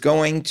 but is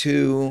going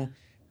to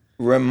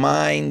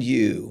remind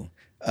you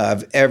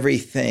of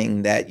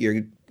everything that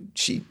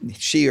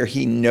she or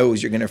he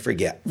knows you're going to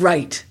forget.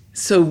 Right.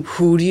 So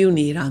who do you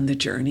need on the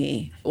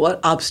journey?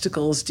 What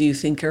obstacles do you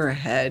think are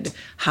ahead?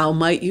 How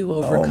might you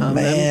overcome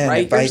them?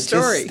 Write your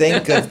story. Just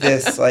think of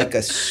this like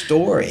a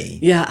story.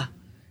 Yeah.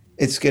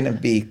 It's going to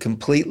be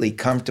completely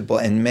comfortable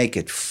and make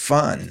it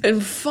fun.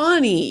 And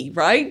funny,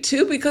 right?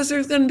 Too, because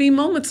there's going to be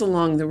moments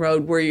along the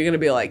road where you're going to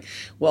be like,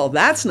 well,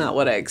 that's not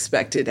what I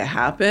expected to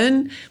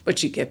happen.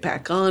 But you get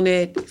back on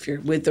it if you're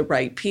with the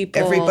right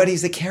people.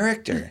 Everybody's a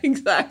character.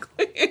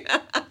 Exactly.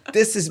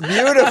 This is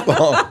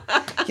beautiful.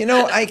 You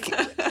know,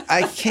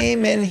 I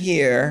came in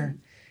here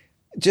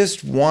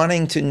just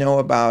wanting to know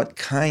about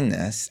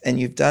kindness, and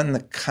you've done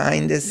the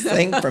kindest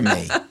thing for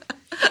me.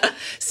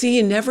 See,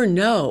 you never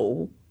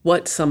know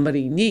what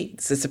somebody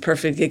needs. It's a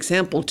perfect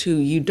example, too.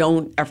 You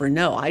don't ever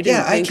know. I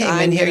came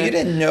in here. You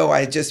didn't know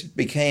I just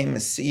became a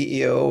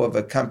CEO of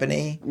a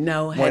company.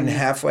 No. More than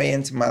halfway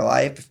into my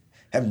life.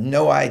 Have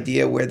no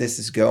idea where this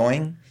is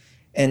going.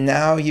 And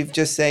now you've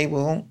just say,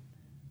 well,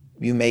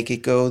 you make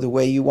it go the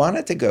way you want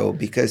it to go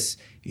because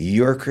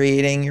you're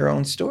creating your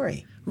own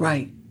story.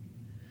 Right.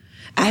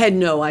 I had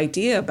no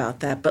idea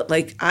about that, but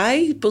like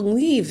I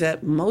believe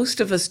that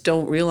most of us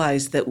don't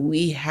realize that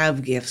we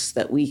have gifts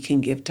that we can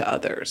give to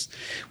others.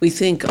 We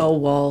think, oh,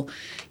 well,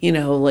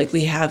 like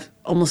we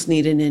almost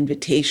need an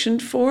invitation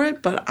for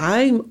it, but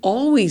I'm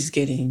always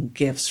getting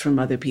gifts from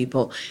other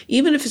people,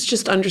 even if it's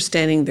just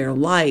understanding their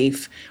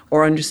life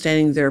or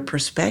understanding their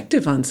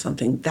perspective on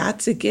something.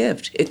 That's a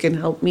gift. It can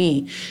help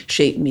me,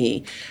 shape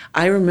me.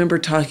 I remember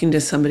talking to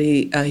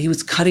somebody, he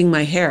was cutting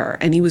my hair,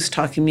 and he was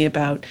talking to me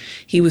about,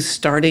 he was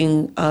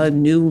starting a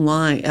new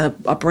line,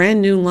 a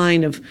brand new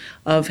line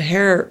of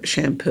hair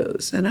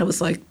shampoos. And I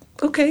was like,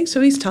 okay, so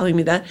he's telling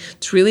me that.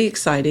 It's really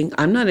exciting.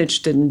 I'm not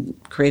interested in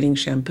creating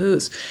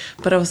shampoos.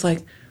 But I was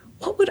like,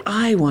 what would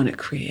I want to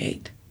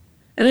create?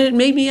 And it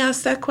made me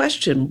ask that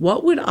question.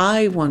 What would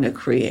I want to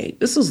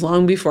create? This was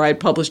long before I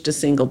published a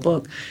single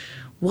book.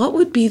 What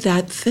would be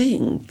that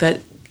thing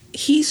that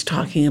he's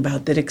talking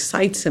about that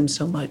excites him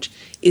so much?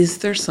 Is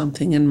there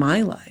something in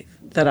my life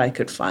that I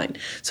could find?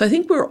 So I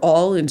think we're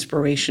all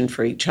inspiration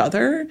for each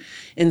other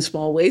in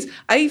small ways.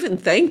 I even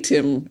thanked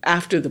him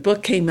after the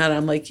book came out.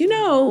 I'm like, you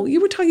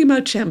were talking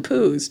about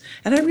shampoos.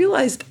 And I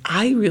realized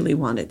I really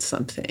wanted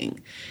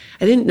something.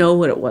 I didn't know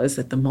what it was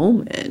at the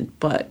moment,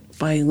 but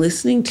by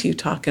listening to you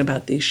talking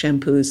about these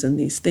shampoos and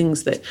these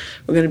things that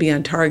were going to be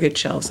on Target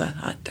shelves, I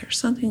thought there's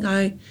something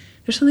I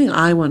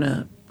want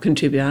to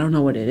contribute. I don't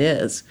know what it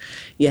is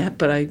yet,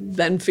 but I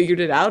then figured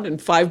it out.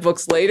 And 5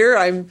 books later,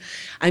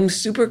 I'm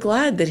super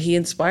glad that he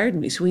inspired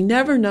me. So we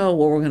never know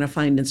where we're going to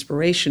find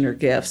inspiration or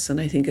gifts. And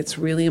I think it's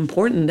really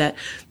important that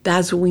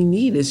that's what we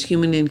need is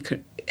human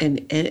and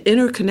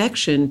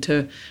interconnection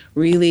to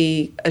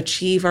really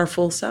achieve our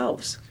full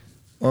selves.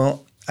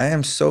 Well, I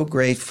am so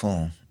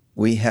grateful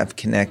we have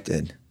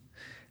connected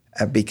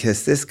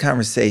because this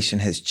conversation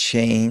has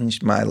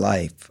changed my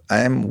life. I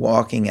am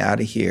walking out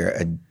of here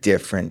a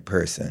different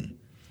person.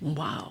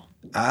 Wow.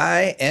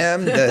 I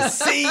am the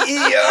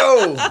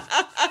CEO.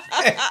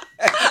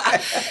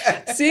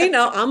 See,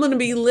 now I'm going to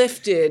be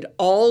lifted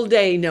all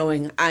day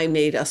knowing I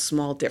made a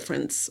small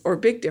difference or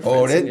big difference.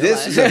 Oh,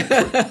 this is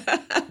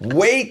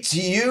wait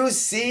till you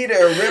see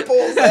the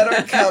ripples that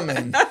are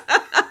coming.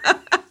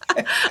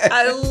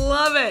 I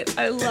love it.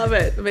 I love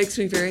it. It makes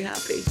me very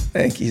happy.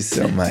 Thank you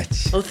so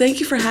much. Well,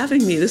 thank you for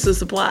having me. This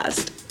was a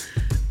blast.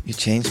 You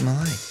changed my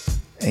life.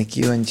 Thank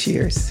you and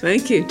cheers.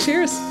 Thank you.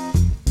 Cheers.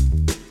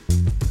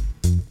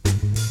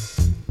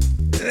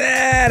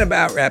 that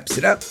about wraps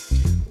it up.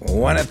 I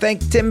want to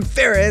thank Tim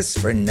Ferriss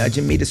for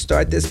nudging me to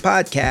start this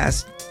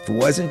podcast. If it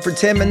wasn't for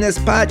Tim and this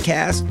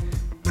podcast,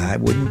 I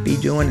wouldn't be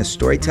doing a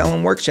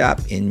storytelling workshop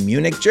in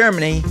Munich,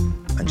 Germany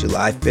on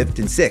July 5th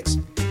and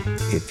 6th.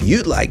 If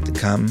you'd like to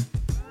come,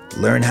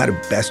 learn how to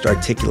best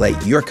articulate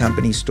your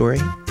company story,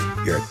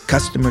 your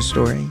customer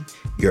story,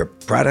 your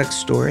product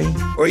story,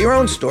 or your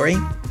own story,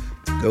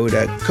 go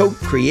to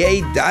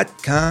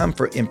cocrea.com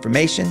for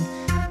information.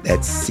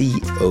 That's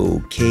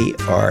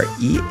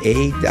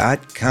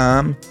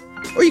COKREA.com.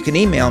 Or you can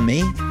email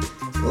me.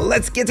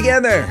 Let's get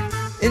together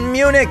in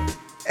Munich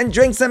and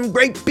drink some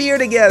great beer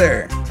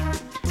together.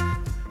 I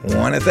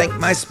want to thank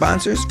my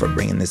sponsors for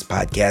bringing this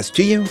podcast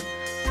to you.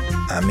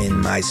 I'm in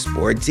my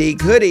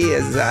Sportique hoodie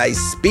as I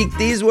speak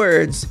these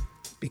words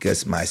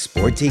because my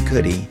Sportique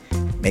hoodie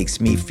makes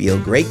me feel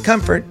great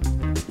comfort,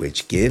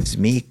 which gives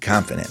me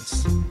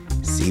confidence.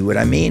 See what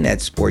I mean at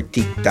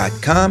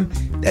sportique.com.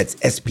 That's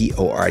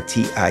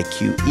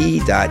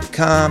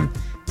SPORTIQE.com.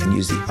 And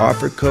use the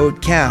offer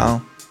code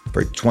CAL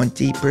for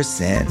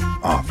 20%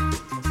 off.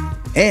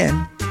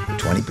 And for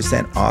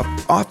 20% off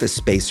office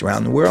space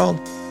around the world,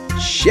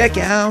 check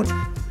out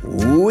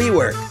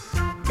WeWork.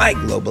 My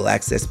Global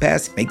Access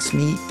Pass makes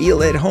me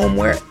feel at home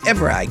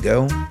wherever I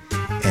go,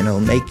 and it'll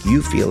make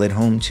you feel at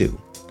home too.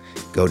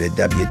 Go to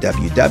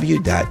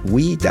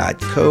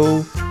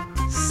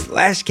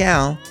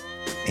www.we.co/Cal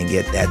and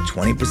get that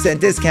 20%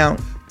 discount.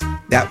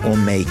 That will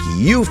make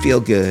you feel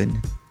good,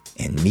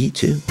 and me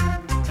too.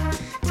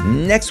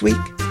 Next week,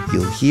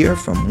 you'll hear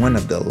from one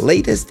of the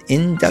latest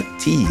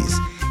inductees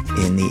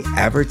in the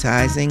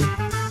Advertising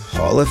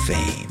Hall of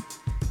Fame,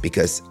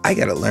 because I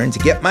gotta learn to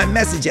get my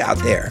message out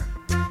there.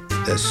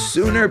 The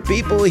sooner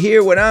people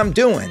hear what I'm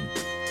doing,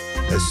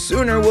 the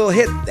sooner we'll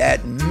hit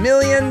that $1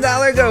 million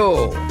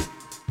goal.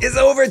 It's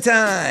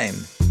overtime,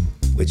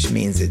 which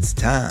means it's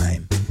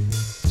time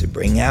to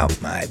bring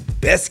out my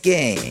best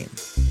game.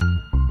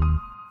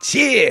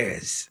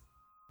 Cheers!